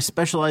 Our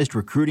specialized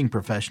recruiting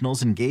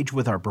professionals engage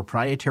with our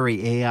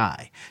proprietary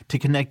AI to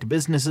connect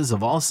businesses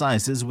of all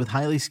sizes with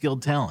highly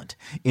skilled talent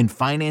in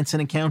finance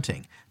and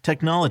accounting,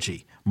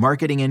 technology,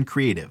 marketing and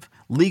creative,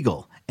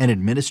 legal, and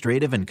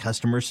administrative and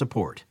customer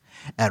support.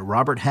 At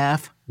Robert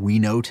Half, we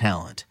know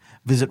talent.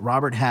 Visit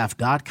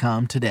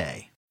roberthalf.com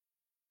today.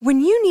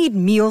 When you need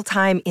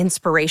mealtime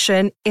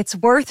inspiration, it's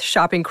worth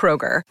shopping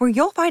Kroger, where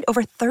you'll find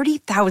over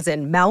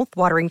 30,000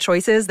 mouth-watering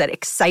choices that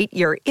excite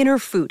your inner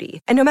foodie.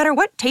 And no matter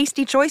what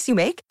tasty choice you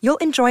make, you'll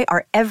enjoy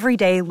our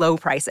everyday low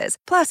prices,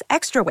 plus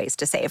extra ways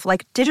to save,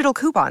 like digital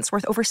coupons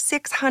worth over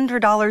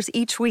 $600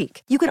 each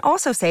week. You can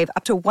also save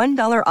up to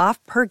 $1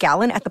 off per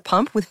gallon at the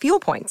pump with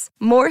fuel points.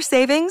 More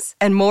savings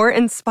and more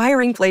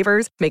inspiring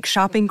flavors make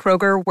shopping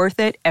Kroger worth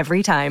it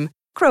every time.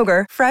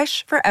 Kroger,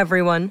 fresh for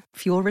everyone.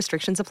 Fuel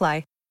restrictions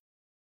apply.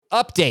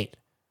 Update.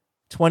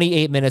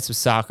 28 minutes of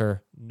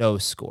soccer, no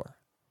score.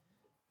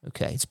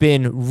 Okay, it's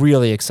been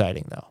really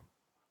exciting, though.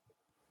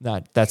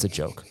 That's a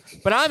joke.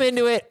 But I'm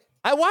into it.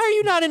 Why are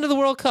you not into the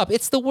World Cup?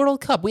 It's the World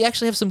Cup. We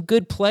actually have some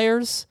good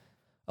players.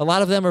 A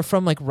lot of them are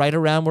from, like, right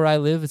around where I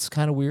live. It's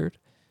kind of weird.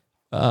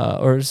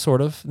 Or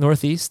sort of,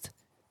 Northeast.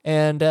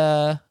 And,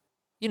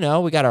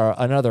 we got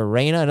another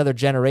Reina, another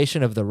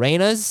generation of the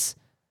Reinas.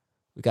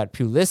 We got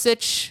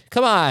Pulisic.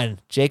 Come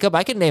on, Jacob.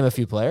 I can name a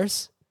few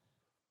players.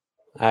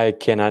 I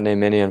cannot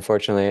name any,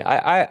 unfortunately.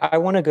 I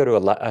want to go to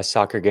a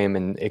soccer game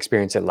and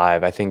experience it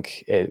live. I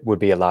think it would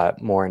be a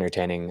lot more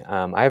entertaining.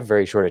 I have a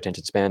very short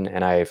attention span,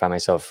 and I find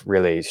myself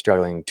really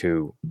struggling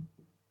to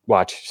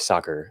watch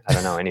soccer. I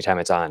don't know, anytime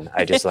it's on.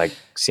 I just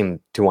seem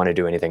to want to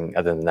do anything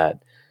other than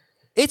that.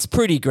 It's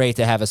pretty great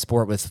to have a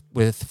sport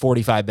with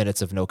 45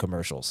 minutes of no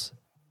commercials.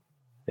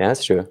 Yeah,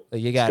 that's true.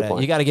 You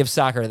gotta give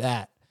soccer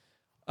that.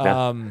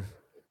 Yeah.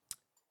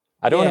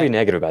 I don't want to be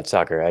negative about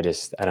soccer. I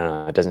don't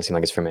know. It doesn't seem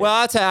like it's for me. Well,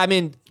 I'll tell you, I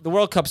mean, the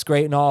World Cup's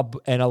great and all,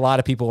 and a lot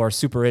of people are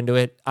super into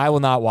it. I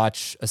will not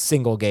watch a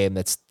single game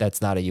that's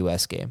not a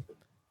U.S. game.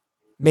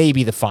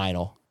 Maybe the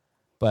final,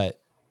 but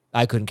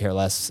I couldn't care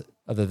less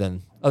other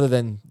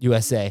than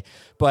USA.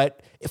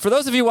 But for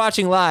those of you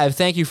watching live,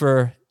 thank you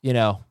for,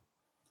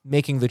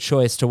 making the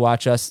choice to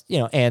watch us,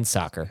 and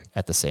soccer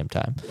at the same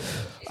time.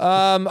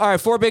 All right,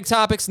 4 big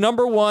topics.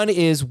 Number 1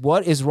 is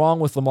what is wrong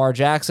with Lamar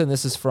Jackson?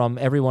 This is from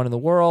everyone in the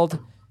world.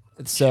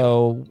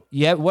 So,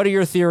 what are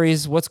your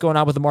theories? What's going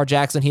on with Lamar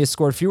Jackson? He has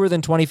scored fewer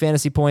than 20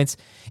 fantasy points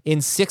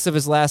in 6 of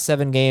his last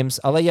 7 games.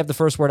 I'll let you have the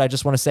first word. I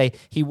just want to say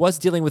he was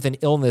dealing with an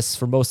illness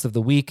for most of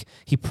the week.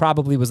 He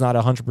probably was not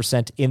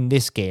 100% in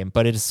this game,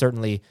 but it is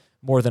certainly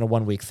more than a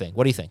 1-week thing.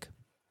 What do you think?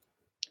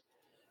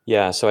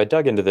 Yeah, so I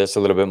dug into this a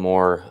little bit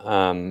more,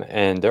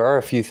 and there are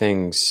a few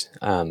things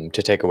to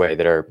take away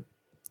that are,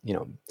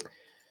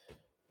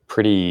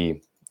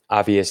 pretty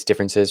obvious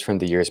differences from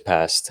the years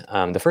past.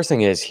 The first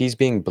thing is he's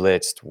being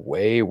blitzed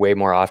way, way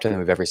more often than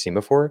we've ever seen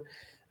before.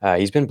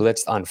 He's been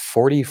blitzed on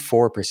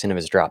 44% of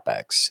his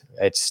dropbacks.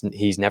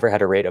 He's never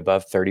had a rate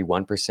above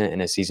 31% in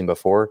a season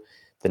before.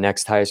 The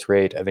next highest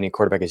rate of any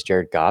quarterback is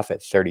Jared Goff at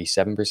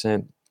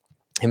 37%.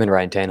 Him and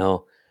Ryan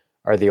Tannehill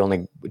are the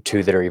only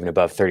 2 that are even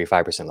above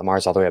 35%.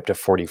 Lamar's all the way up to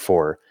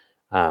 44%.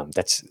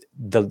 That's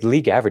the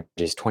league average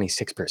is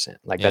 26%.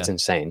 That's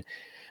insane.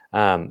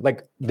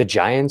 The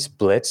Giants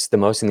blitz the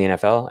most in the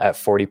NFL at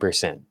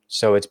 40%.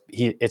 So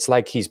it's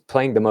like he's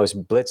playing the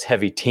most blitz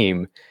heavy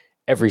team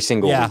every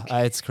single week.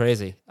 Yeah, it's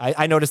crazy.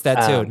 I noticed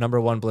that too. Number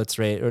 1 blitz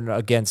rate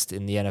against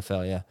in the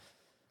NFL. Yeah.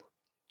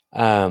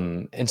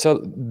 And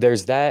so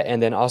there's that.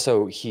 And then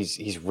also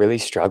he's really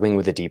struggling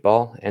with the deep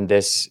ball. And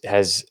this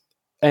has,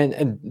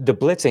 and the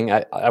blitzing,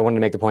 I wanted to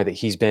make the point that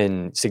he's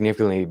been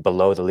significantly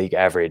below the league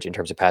average in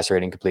terms of passer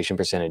rating, completion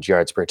percentage,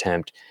 yards per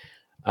attempt.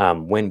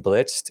 When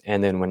blitzed,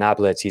 and then when not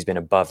blitzed, he's been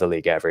above the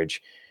league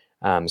average.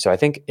 So I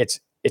think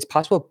it's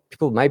possible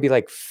people might be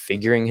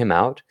figuring him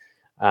out.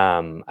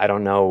 I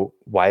don't know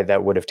why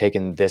that would have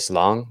taken this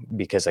long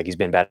because he's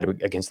been bad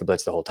against the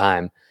blitz the whole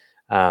time.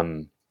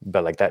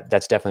 But like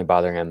that's definitely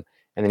bothering him.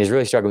 And then he's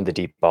really struggling with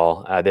the deep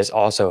ball. This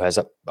also has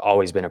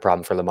always been a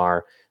problem for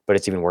Lamar, but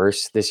it's even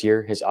worse this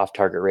year. His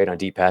off-target rate on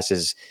deep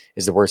passes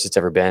is the worst it's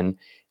ever been.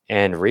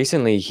 And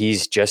recently,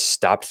 he's just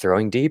stopped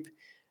throwing deep.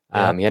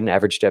 Yeah. He had an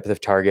average depth of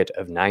target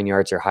of 9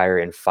 yards or higher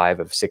in 5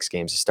 of 6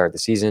 games to start the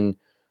season.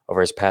 Over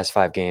his past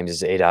 5 games,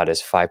 his ADOT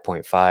is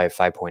 5.5,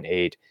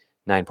 5.8,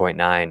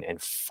 9.9, and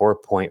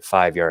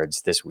 4.5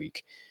 yards this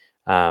week.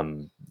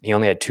 He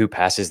only had 2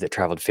 passes that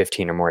traveled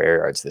 15 or more air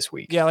yards this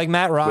week. Yeah, like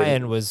Matt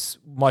Ryan was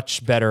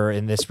much better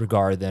in this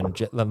regard than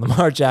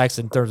Lamar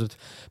Jackson. In terms of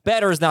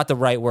better is not the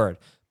right word,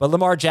 but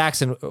Lamar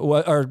Jackson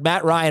or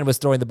Matt Ryan was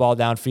throwing the ball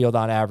downfield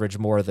on average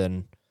more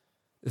than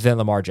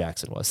Lamar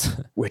Jackson was,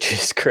 which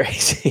is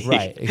crazy.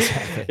 Right,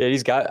 exactly. Yeah,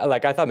 he's got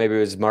like I thought maybe it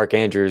was Mark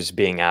Andrews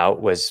being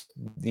out was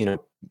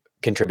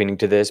contributing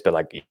to this, but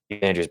like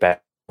Andrews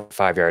back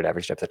 5-yard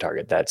average depth of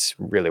target. That's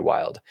really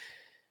wild.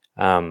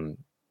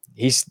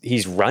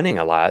 He's running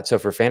a lot. So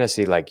for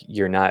fantasy, like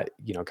you're not,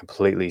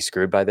 completely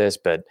screwed by this,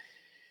 but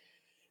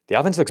the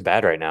offense looks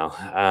bad right now.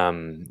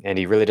 And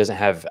he really doesn't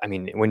have,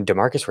 when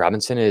Demarcus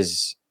Robinson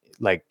is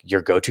like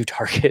your go-to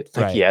target,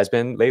 like Right. he has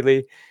been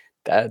lately,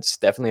 that's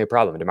definitely a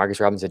problem. Demarcus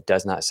Robinson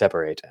does not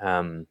separate.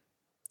 What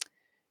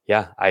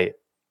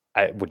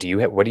do you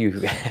have? Well,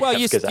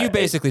 you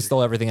basically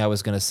stole everything I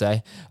was going to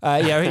say.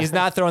 He's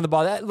not throwing the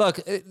ball.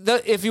 Look,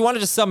 if you wanted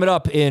to sum it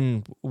up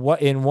in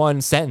one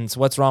sentence,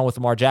 what's wrong with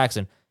Lamar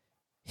Jackson?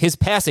 His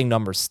passing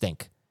numbers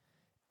stink.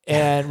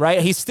 And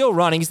right, he's still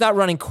running. He's not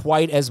running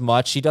quite as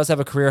much. He does have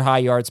a career high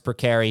yards per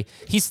carry.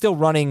 He's still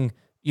running,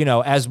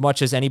 as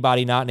much as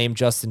anybody not named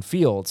Justin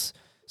Fields.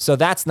 So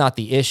that's not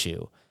the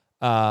issue.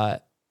 Have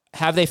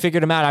they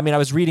figured him out? I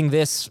was reading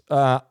this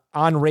on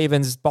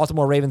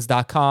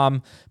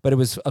BaltimoreRavens.com, but it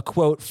was a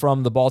quote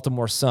from the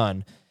Baltimore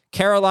Sun.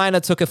 Carolina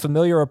took a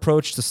familiar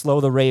approach to slow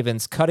the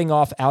Ravens, cutting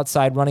off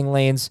outside running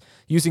lanes,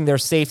 using their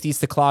safeties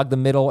to clog the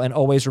middle, and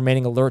always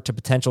remaining alert to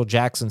potential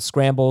Jackson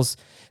scrambles.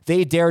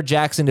 They dared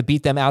Jackson to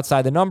beat them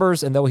outside the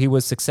numbers, and though he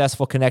was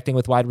successful connecting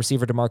with wide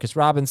receiver Demarcus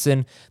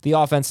Robinson, the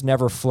offense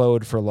never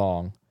flowed for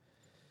long.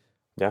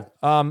 Yeah.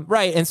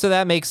 Right. And so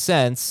that makes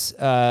sense.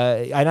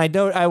 And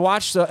I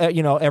watched,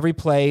 every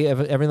play,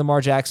 every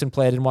Lamar Jackson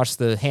play. I didn't watch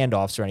the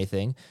handoffs or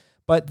anything,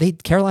 but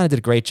Carolina did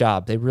a great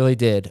job. They really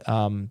did.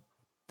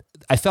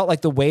 I felt like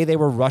the way they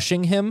were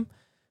rushing him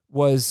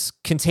was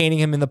containing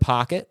him in the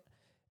pocket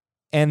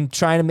and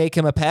trying to make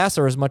him a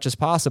passer as much as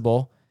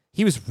possible.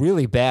 He was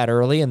really bad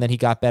early, and then he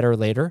got better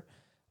later.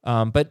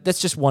 But that's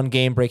just one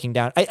game breaking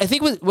down. I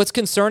think what's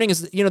concerning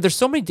is, there's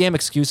so many damn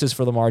excuses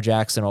for Lamar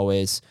Jackson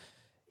always.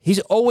 He's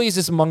always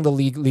just among the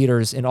league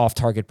leaders in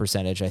off-target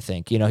percentage, I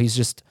think. He's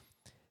just,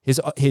 it's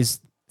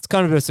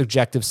kind of a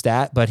subjective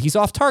stat, but he's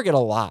off-target a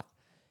lot.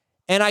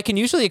 And I can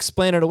usually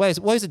explain it away.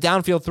 Well, he's a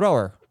downfield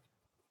thrower,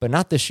 but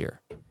not this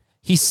year.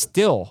 He's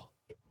still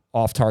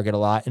off-target a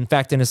lot. In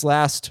fact, in his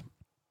last,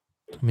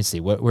 let me see,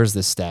 where's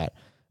this stat?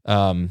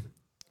 In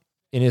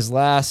his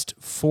last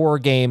 4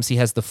 games, he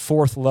has the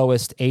 4th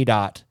lowest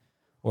ADOT,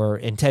 or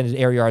intended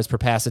air yards per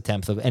pass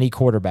attempt, of any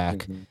quarterback.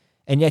 Mm-hmm.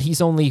 And yet he's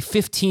only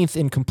 15th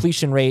in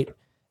completion rate,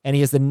 and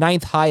he has the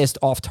 9th highest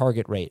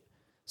off-target rate.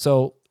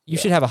 So you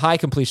should have a high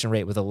completion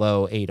rate with a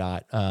low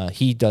ADOT.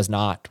 He does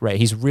not, right?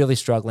 He's really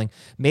struggling.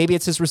 Maybe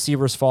it's his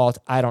receiver's fault.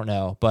 I don't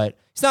know, but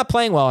he's not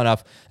playing well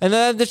enough. And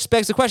then that just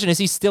begs the question, is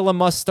he still a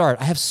must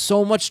start? I have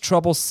so much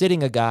trouble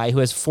sitting a guy who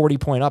has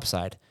 40-point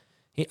upside.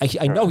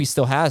 I know he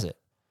still has it,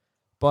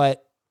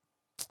 but,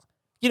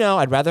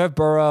 I'd rather have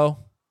Burrow.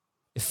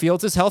 If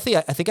Fields is healthy,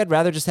 I think I'd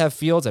rather just have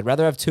Fields. I'd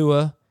rather have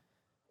Tua.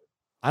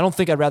 I don't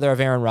think I'd rather have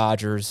Aaron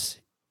Rodgers.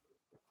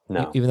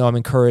 No. Even though I'm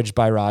encouraged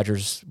by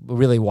Rodgers,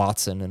 really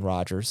Watson and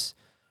Rodgers,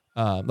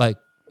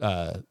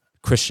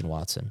 Christian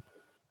Watson.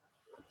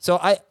 So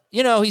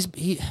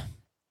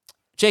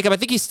Jacob, I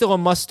think he's still a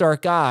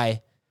must-start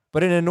guy,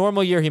 but in a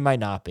normal year, he might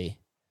not be.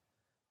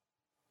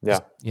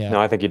 Yeah. Yeah.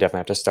 No, I think you definitely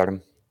have to start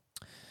him.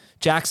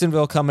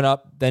 Jacksonville coming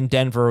up, then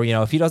Denver.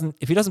 If he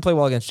doesn't play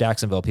well against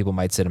Jacksonville, people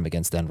might sit him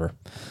against Denver.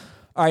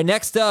 All right,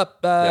 next up,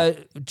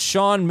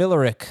 Sean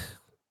Millerick.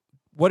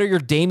 What are your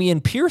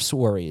Dameon Pierce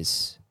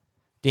worries?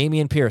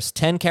 Dameon Pierce,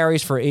 10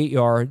 carries for 8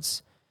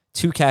 yards,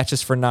 2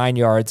 catches for 9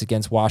 yards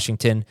against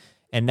Washington.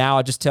 And now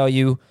I'll just tell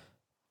you,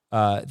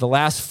 the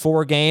last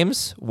 4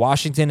 games,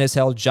 Washington has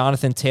held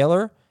Jonathan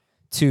Taylor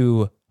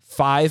to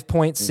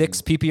 5.6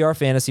 PPR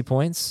fantasy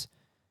points.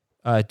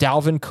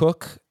 Dalvin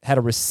Cook had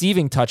a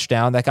receiving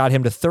touchdown that got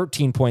him to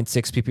 13.6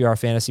 PPR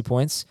fantasy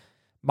points.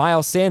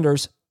 Miles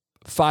Sanders,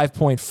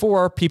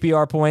 5.4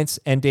 PPR points,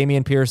 and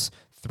Dameon Pierce,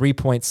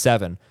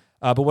 3.7.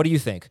 But what do you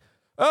think?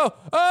 Oh,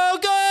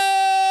 go!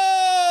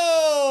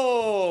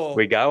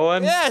 We got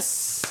one?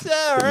 Yes!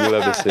 All right. You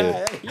love to see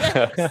it.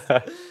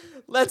 Yes.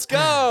 Let's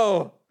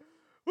go!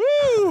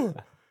 Woo!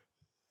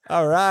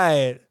 All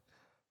right.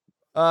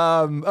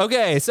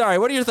 Okay, sorry.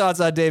 What are your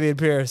thoughts on Dameon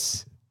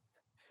Pierce?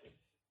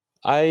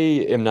 I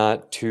am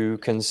not too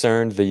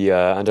concerned. The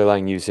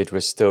underlying usage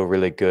was still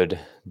really good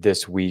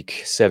this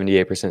week.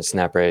 78%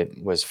 snap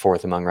rate, was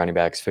fourth among running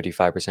backs,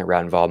 55%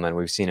 route involvement.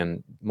 We've seen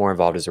him more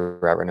involved as a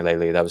route runner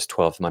lately. That was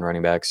 12th among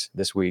running backs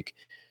this week.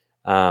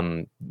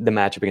 The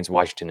matchup against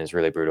Washington is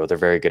really brutal. They're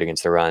very good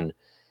against the run.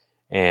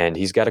 And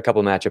he's got a couple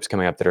of matchups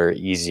coming up that are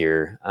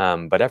easier.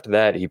 But after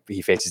that,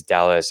 he faces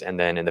Dallas. And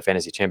then in the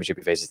fantasy championship,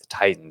 he faces the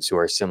Titans, who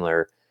are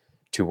similar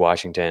to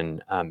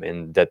Washington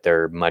in that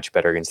they're much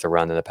better against the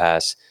run than the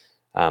pass.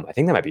 I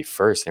think that might be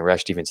first in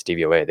rush defense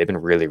DVOA. They've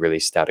been really, really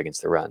stout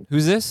against the run.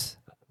 Who's this?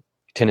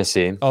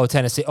 Tennessee. Oh,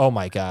 Tennessee. Oh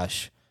my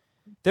gosh.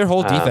 Their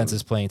whole defense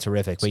is playing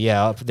terrific, but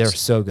yeah, they're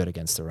so good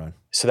against the run.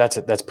 So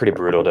that's pretty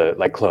brutal to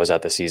like close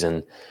out the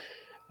season.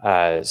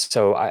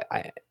 So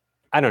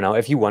I don't know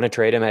if you want to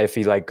trade him, if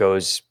he like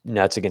goes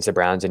nuts against the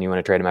Browns and you want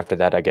to trade him after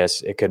that, I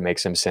guess it could make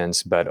some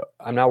sense, but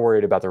I'm not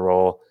worried about the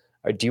role.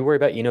 Do you worry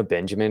about,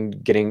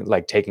 Benjamin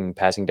taking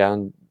passing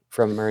down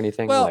from him or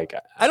anything? Well,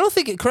 I don't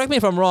think, correct me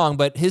if I'm wrong,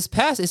 but his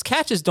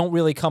catches don't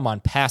really come on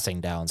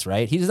passing downs,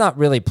 right? He's not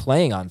really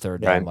playing on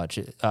third down much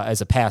as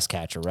a pass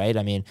catcher, right?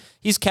 I mean,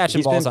 he's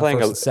catching balls on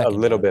first and second. A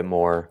little bit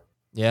more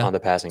on the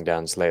passing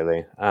downs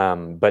lately.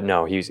 But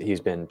no,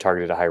 he's been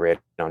targeted a high rate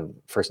on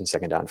first and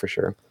second down for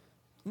sure.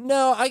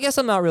 No, I guess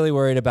I'm not really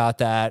worried about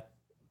that.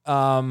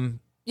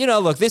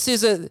 Look, this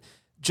is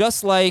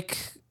just like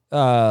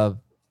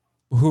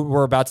who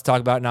we're about to talk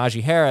about,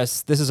 Najee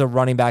Harris. This is a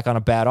running back on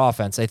a bad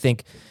offense. I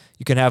think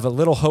you can have a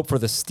little hope for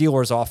the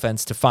Steelers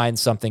offense to find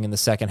something in the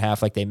second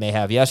half like they may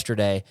have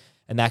yesterday,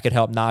 and that could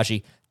help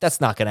Najee. That's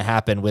not going to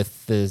happen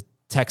with the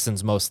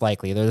Texans most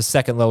likely. They're the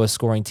second lowest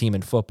scoring team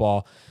in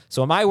football.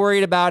 So am I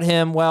worried about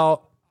him?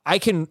 Well, I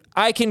can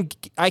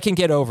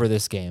get over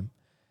this game.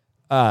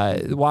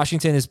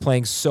 Washington is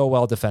playing so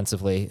well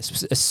defensively,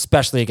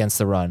 especially against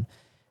the run.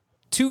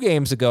 2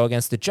 games ago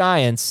against the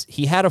Giants,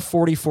 he had a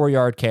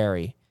 44-yard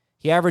carry.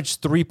 He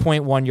averaged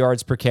 3.1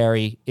 yards per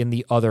carry in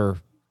the other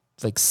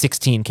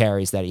 16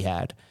 carries that he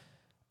had.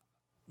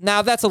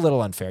 Now, that's a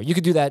little unfair. You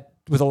could do that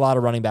with a lot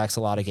of running backs,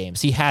 a lot of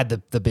games. He had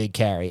the big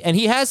carry, and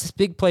he has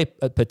big play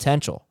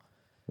potential.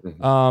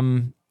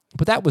 Mm-hmm.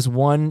 But that was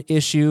one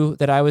issue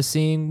that I was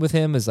seeing with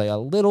him, is a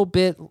little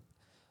bit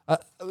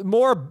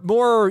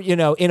more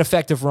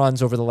ineffective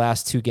runs over the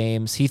last 2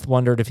 games. Heath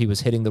wondered if he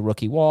was hitting the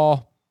rookie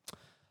wall.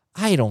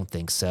 I don't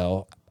think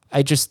so.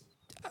 I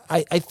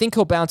think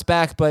he'll bounce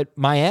back, but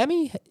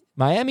Miami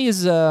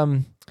is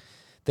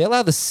they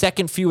allow the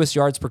second fewest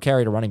yards per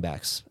carry to running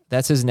backs.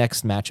 That's his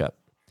next matchup.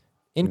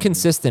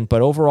 Inconsistent,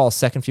 but overall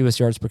second fewest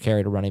yards per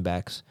carry to running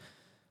backs.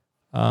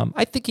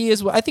 I think he's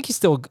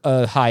still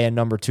a high end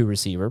number 2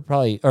 receiver,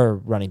 probably, or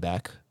running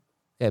back.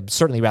 I'd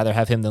certainly rather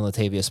have him than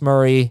Latavius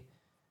Murray.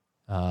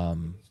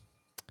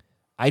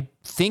 I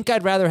think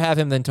I'd rather have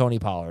him than Tony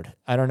Pollard.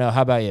 I don't know.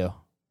 How about you?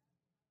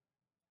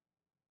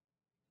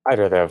 I'd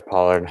rather have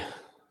Pollard.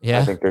 Yeah,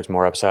 I think there's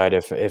more upside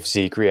if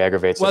Zeke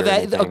re-aggravates.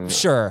 Well,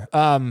 sure.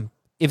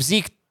 If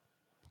Zeke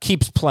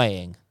keeps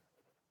playing,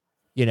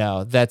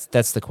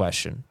 that's the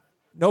question.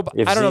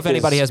 Nobody. I don't know if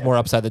anybody has more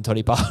upside than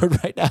Tony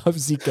Pollard right now if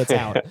Zeke gets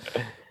out.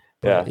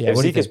 If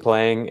Zeke is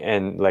playing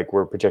and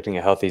we're projecting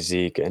a healthy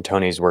Zeke and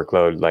Tony's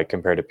workload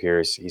compared to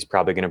Pierce, he's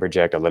probably going to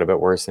project a little bit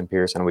worse than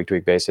Pierce on a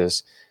week-to-week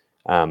basis.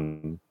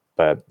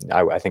 But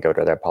I think I would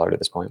rather have Pollard at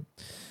this point.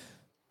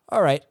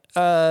 All right.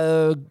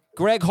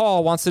 Greg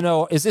Hall wants to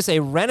know, is a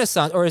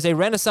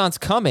renaissance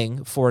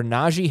coming for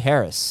Najee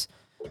Harris?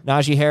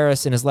 Najee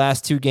Harris in his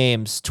last 2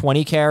 games,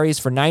 20 carries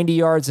for 90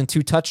 yards and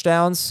 2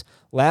 touchdowns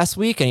last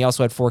week, and he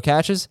also had 4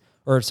 catches.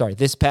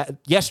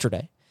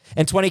 Yesterday.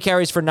 And 20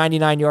 carries for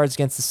 99 yards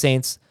against the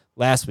Saints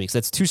last week. So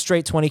that's 2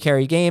 straight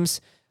 20-carry games.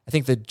 I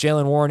think the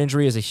Jaylen Warren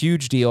injury is a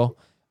huge deal.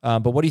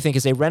 But what do you think?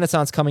 Is a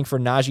renaissance coming for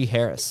Najee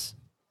Harris?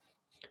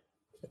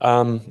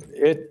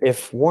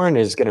 If Warren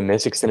is going to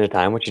miss extended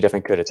time, which he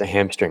definitely could, it's a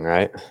hamstring,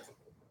 right?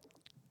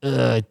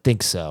 I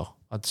think so.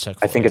 I'll check.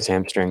 I think it's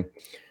hamstring.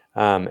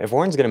 If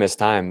Warren's going to miss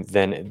time,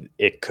 then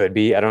it could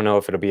be. I don't know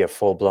if it'll be a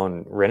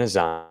full-blown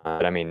renaissance.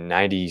 But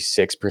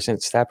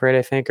 96% snap rate,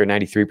 I think, or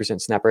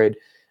 93% snap rate,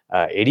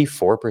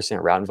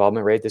 84% route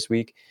involvement rate this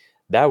week.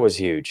 That was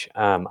huge.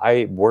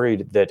 I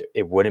worried that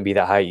it wouldn't be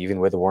that high even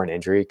with the Warren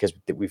injury because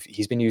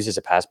he's been used as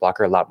a pass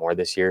blocker a lot more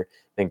this year.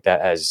 I think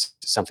that has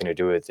something to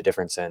do with the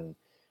difference in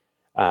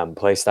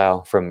play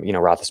style from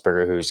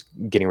Roethlisberger, who's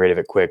getting rid of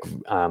it quick,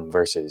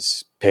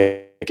 versus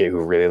Pickett,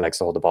 who really likes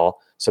to hold the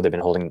ball. So they've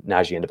been holding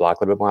Najee into block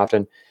a little bit more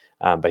often.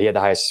 But he had the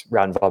highest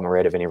route involvement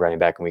rate of any running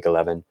back in week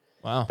 11.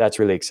 Wow, that's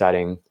really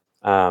exciting.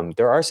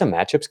 There are some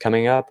matchups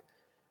coming up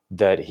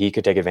that he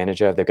could take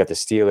advantage of. They've got the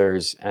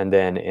Steelers, and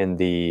then in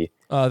the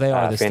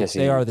fantasy,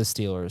 they are the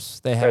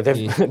Steelers.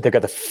 They've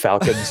got the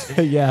Falcons.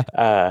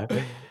 Yeah.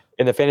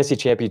 In the fantasy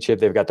championship,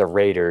 they've got the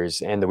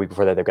Raiders, and the week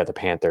before that, they've got the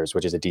Panthers,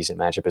 which is a decent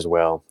matchup as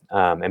well.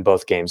 In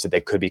both games, that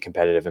they could be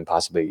competitive and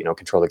possibly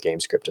control the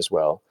game script as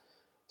well.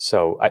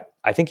 So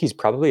I think he's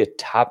probably a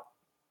top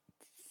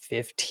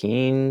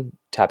 15,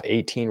 top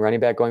 18 running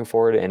back going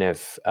forward. And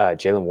if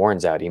Jaylen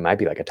Warren's out, he might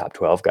be like a top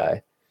 12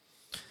 guy.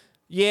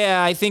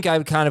 Yeah, I think I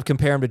would kind of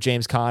compare him to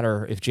James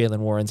Conner if Jalen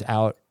Warren's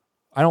out.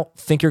 I don't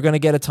think you're going to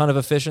get a ton of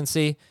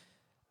efficiency.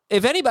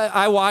 If anybody,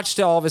 I watched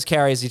all of his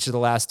carries each of the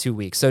last 2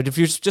 weeks. So if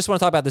you just want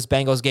to talk about this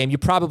Bengals game, you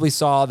probably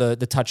saw the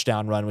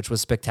touchdown run, which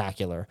was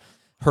spectacular,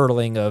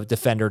 hurdling a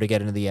defender to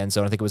get into the end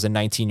zone. I think it was a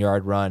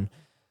 19-yard run.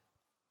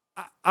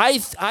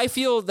 I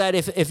feel that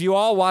if you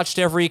all watched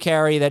every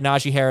carry that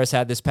Najee Harris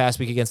had this past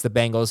week against the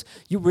Bengals,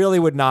 you really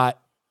would not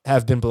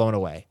have been blown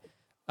away.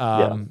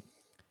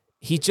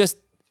 He just,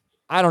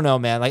 I don't know,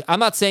 man. Like, I'm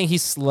not saying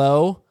he's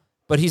slow,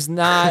 but he's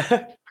not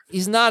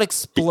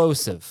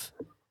explosive.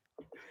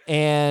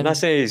 And I'm not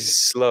saying he's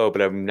slow,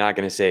 but I'm not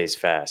going to say he's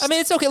fast. I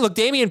mean, it's okay. Look,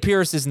 Dameon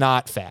Pierce is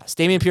not fast.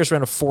 Dameon Pierce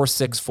ran a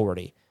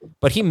 4.640,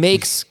 but he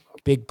makes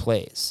big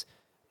plays.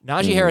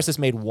 Najee Harris has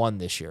made one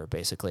this year,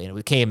 basically, and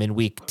it came in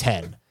week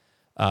 10.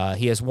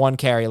 He has one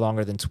carry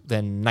longer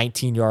than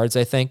 19 yards,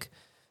 I think.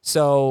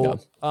 So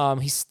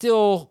he's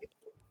still,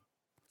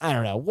 I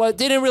don't know,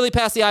 didn't really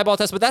pass the eyeball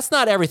test, but that's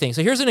not everything.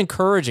 So here's an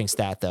encouraging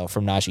stat, though,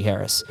 from Najee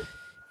Harris.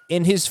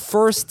 In his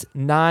first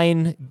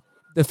 9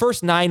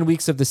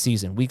 weeks of the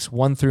season, weeks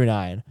 1 through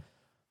 9,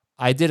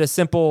 I did a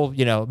simple,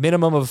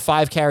 minimum of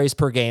 5 carries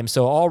per game.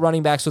 So all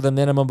running backs with a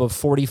minimum of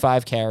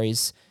 45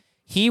 carries.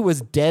 He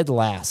was dead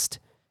last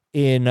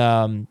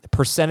in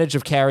percentage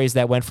of carries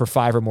that went for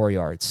 5 or more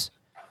yards.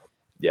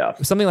 Yeah.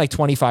 Something like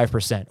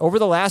 25%. Over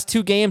the last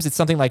 2 games, it's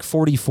something like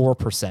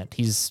 44%.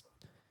 He's,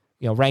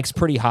 ranks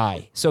pretty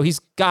high. So he's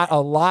got a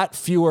lot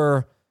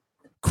fewer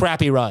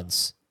crappy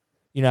runs,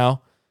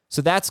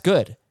 So that's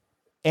good.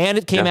 And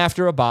it came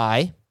after a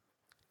bye.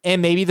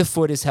 And maybe the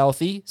foot is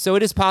healthy. So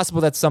it is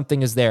possible that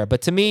something is there.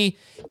 But to me,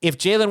 if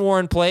Jalen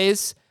Warren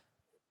plays,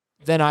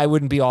 then I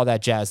wouldn't be all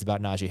that jazzed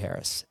about Najee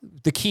Harris.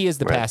 The key is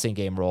the passing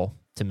game role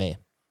to me.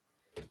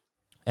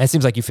 And it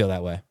seems like you feel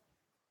that way.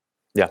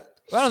 Yeah.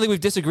 Well, I don't think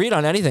we've disagreed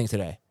on anything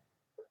today.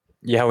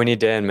 Yeah, we need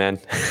Dan, man.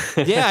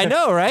 Yeah, I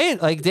know,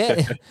 right? Like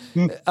Dan.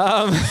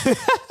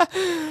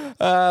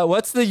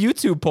 What's the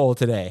YouTube poll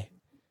today?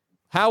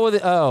 How will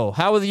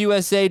the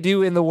USA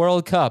do in the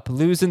World Cup?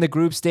 Lose in the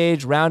group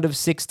stage, round of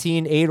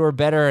 16, 8 or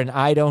better, and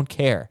I don't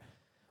care.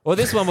 Well,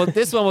 this one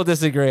we'll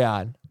disagree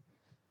on.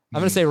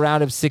 I'm going to say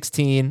round of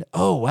 16.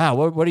 Oh, wow.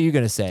 What are you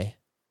going to say?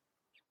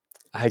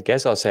 I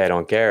guess I'll say I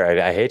don't care.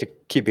 I hate to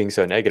keep being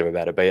so negative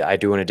about it, but I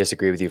do want to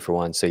disagree with you for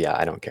once. So yeah,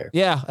 I don't care.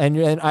 Yeah,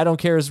 and I don't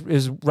care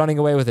is running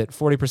away with it.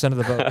 40% of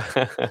the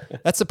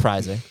vote. That's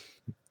surprising.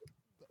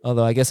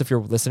 Although I guess if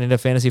you're listening to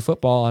fantasy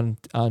football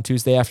on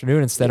Tuesday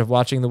afternoon instead of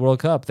watching the World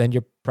Cup, then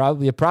you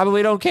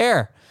probably don't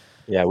care.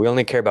 Yeah, we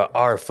only care about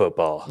our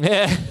football.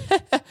 Yeah.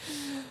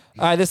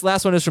 All right, this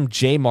last one is from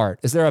J Mart.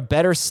 Is there a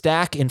better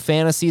stack in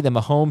fantasy than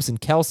Mahomes and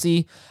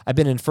Kelsey? I've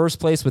been in first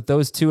place with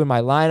those two in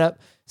my lineup.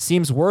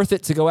 Seems worth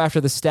it to go after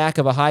the stack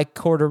of a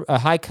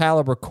high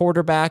caliber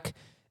quarterback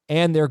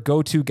and their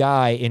go-to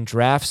guy in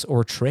drafts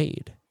or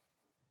trade.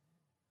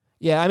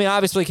 Yeah, I mean,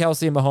 obviously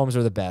Kelsey and Mahomes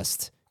are the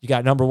best. You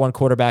got number 1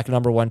 quarterback,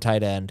 number 1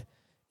 tight end,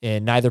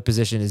 and neither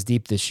position is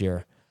deep this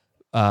year.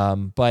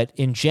 But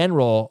in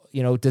general,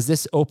 does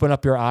this open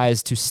up your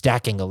eyes to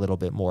stacking a little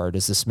bit more?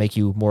 Does this make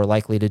you more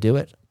likely to do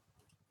it?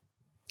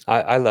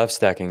 I love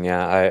stacking,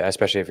 yeah.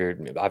 Especially if you're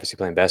obviously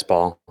playing best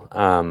ball.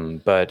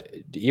 But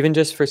even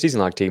just for season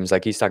long teams,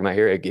 like he's talking about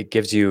here, it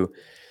gives you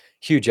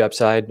huge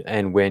upside.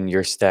 And when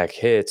your stack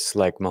hits,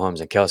 like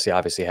Mahomes and Kelsey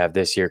obviously have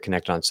this year,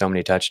 connected on so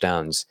many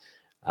touchdowns,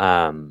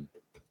 you're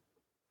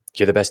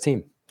the best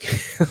team.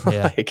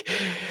 Yeah.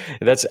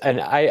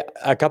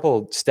 A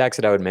couple stacks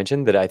that I would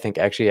mention that I think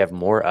actually have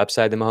more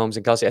upside than Mahomes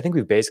and Kelsey. I think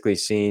we've basically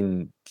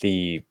seen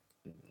the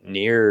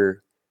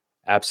near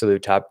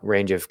absolute top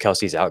range of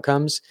Kelsey's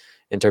outcomes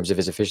in terms of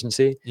his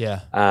efficiency.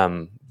 Yeah.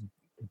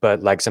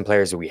 But like some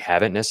players that we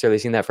haven't necessarily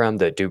seen that from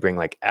that do bring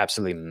like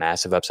absolutely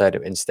massive upside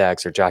in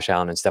stacks are Josh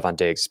Allen and Stephon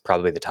Diggs,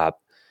 probably the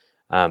top.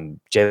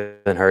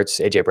 Jalen Hurts,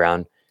 AJ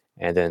Brown,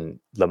 and then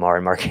Lamar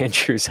and Mark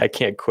Andrews. I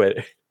can't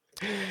quit.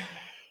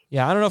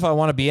 Yeah, I don't know if I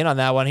want to be in on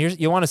that one.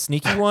 You want a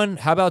sneaky one?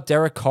 How about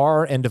Derek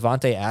Carr and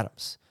Devontae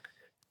Adams?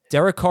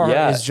 Derek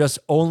Carr is just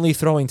only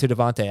throwing to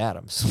Devontae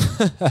Adams.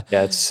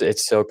 Yeah,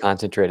 it's so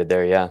concentrated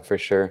there. Yeah, for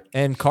sure.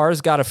 And Carr's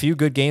got a few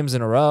good games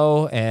in a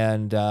row,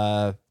 and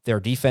their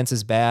defense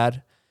is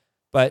bad.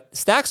 But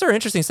stacks are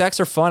interesting. Stacks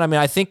are fun. I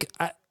mean, I think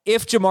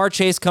if Jamar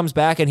Chase comes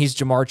back and he's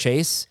Jamar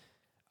Chase,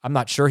 I'm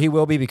not sure he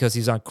will be because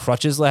he's on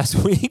crutches last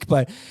week.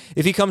 But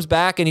if he comes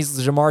back and he's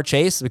Jamar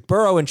Chase, like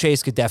Burrow and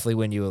Chase could definitely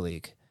win you a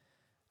league.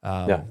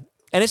 And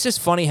it's just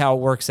funny how it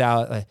works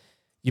out.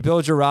 You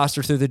build your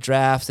roster through the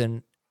draft,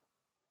 and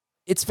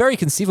it's very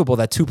conceivable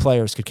that 2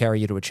 players could carry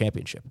you to a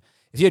championship.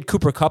 If you had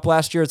Cooper Kupp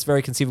last year, it's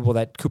very conceivable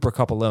that Cooper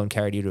Kupp alone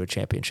carried you to a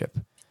championship.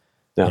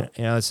 Yeah.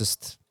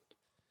 It's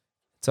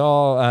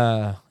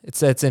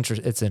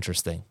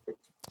interesting.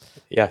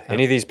 Yeah.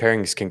 Any of these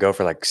pairings can go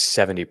for like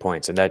 70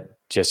 points, and that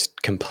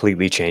just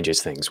completely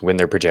changes things when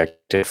they're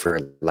projected for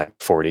like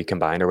 40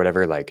 combined or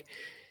whatever. Like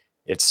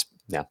it's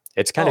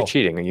kind of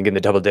cheating, and you get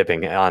the double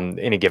dipping on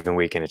any given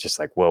week, and it's just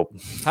like, whoa.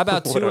 How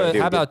about Tua?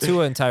 How about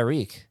Tua and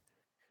Tyreek?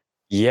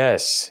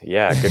 Yes.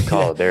 Yeah. Good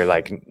call. They're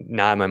like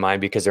not in my mind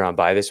because they're on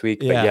bye this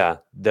week. But yeah,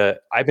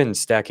 I've been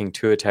stacking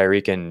Tua,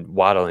 Tyreek, and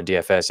Waddle in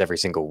DFS every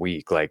single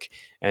week.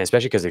 And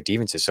especially because their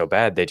defense is so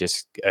bad, they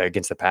just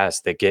against the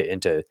pass, they get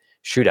into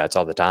shootouts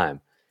all the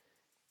time.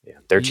 Yeah,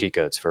 they're cheat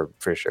codes for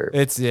sure.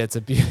 It's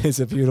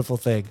a beautiful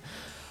thing.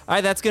 All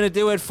right, that's gonna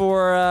do it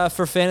for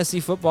fantasy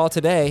football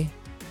today.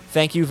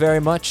 Thank you very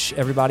much,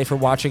 everybody, for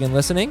watching and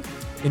listening.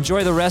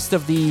 Enjoy the rest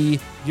of the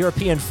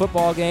European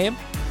football game.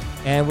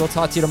 And we'll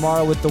talk to you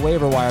tomorrow with the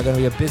waiver wire. Going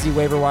to be a busy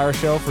waiver wire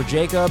show for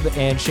Jacob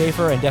and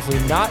Schaefer, and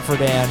definitely not for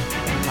Dan.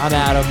 I'm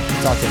Adam.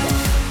 We'll talk to you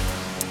tomorrow.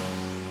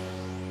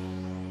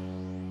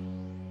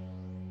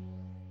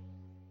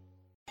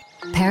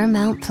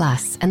 Paramount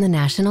Plus and the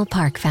National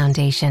Park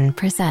Foundation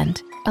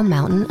present A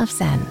Mountain of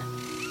Zen.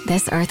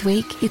 This Earth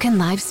Week, you can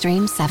live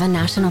stream 7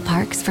 national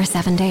parks for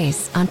 7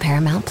 days on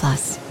Paramount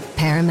Plus.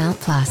 Paramount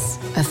Plus,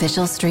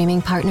 official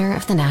streaming partner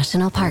of the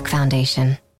National Park Foundation.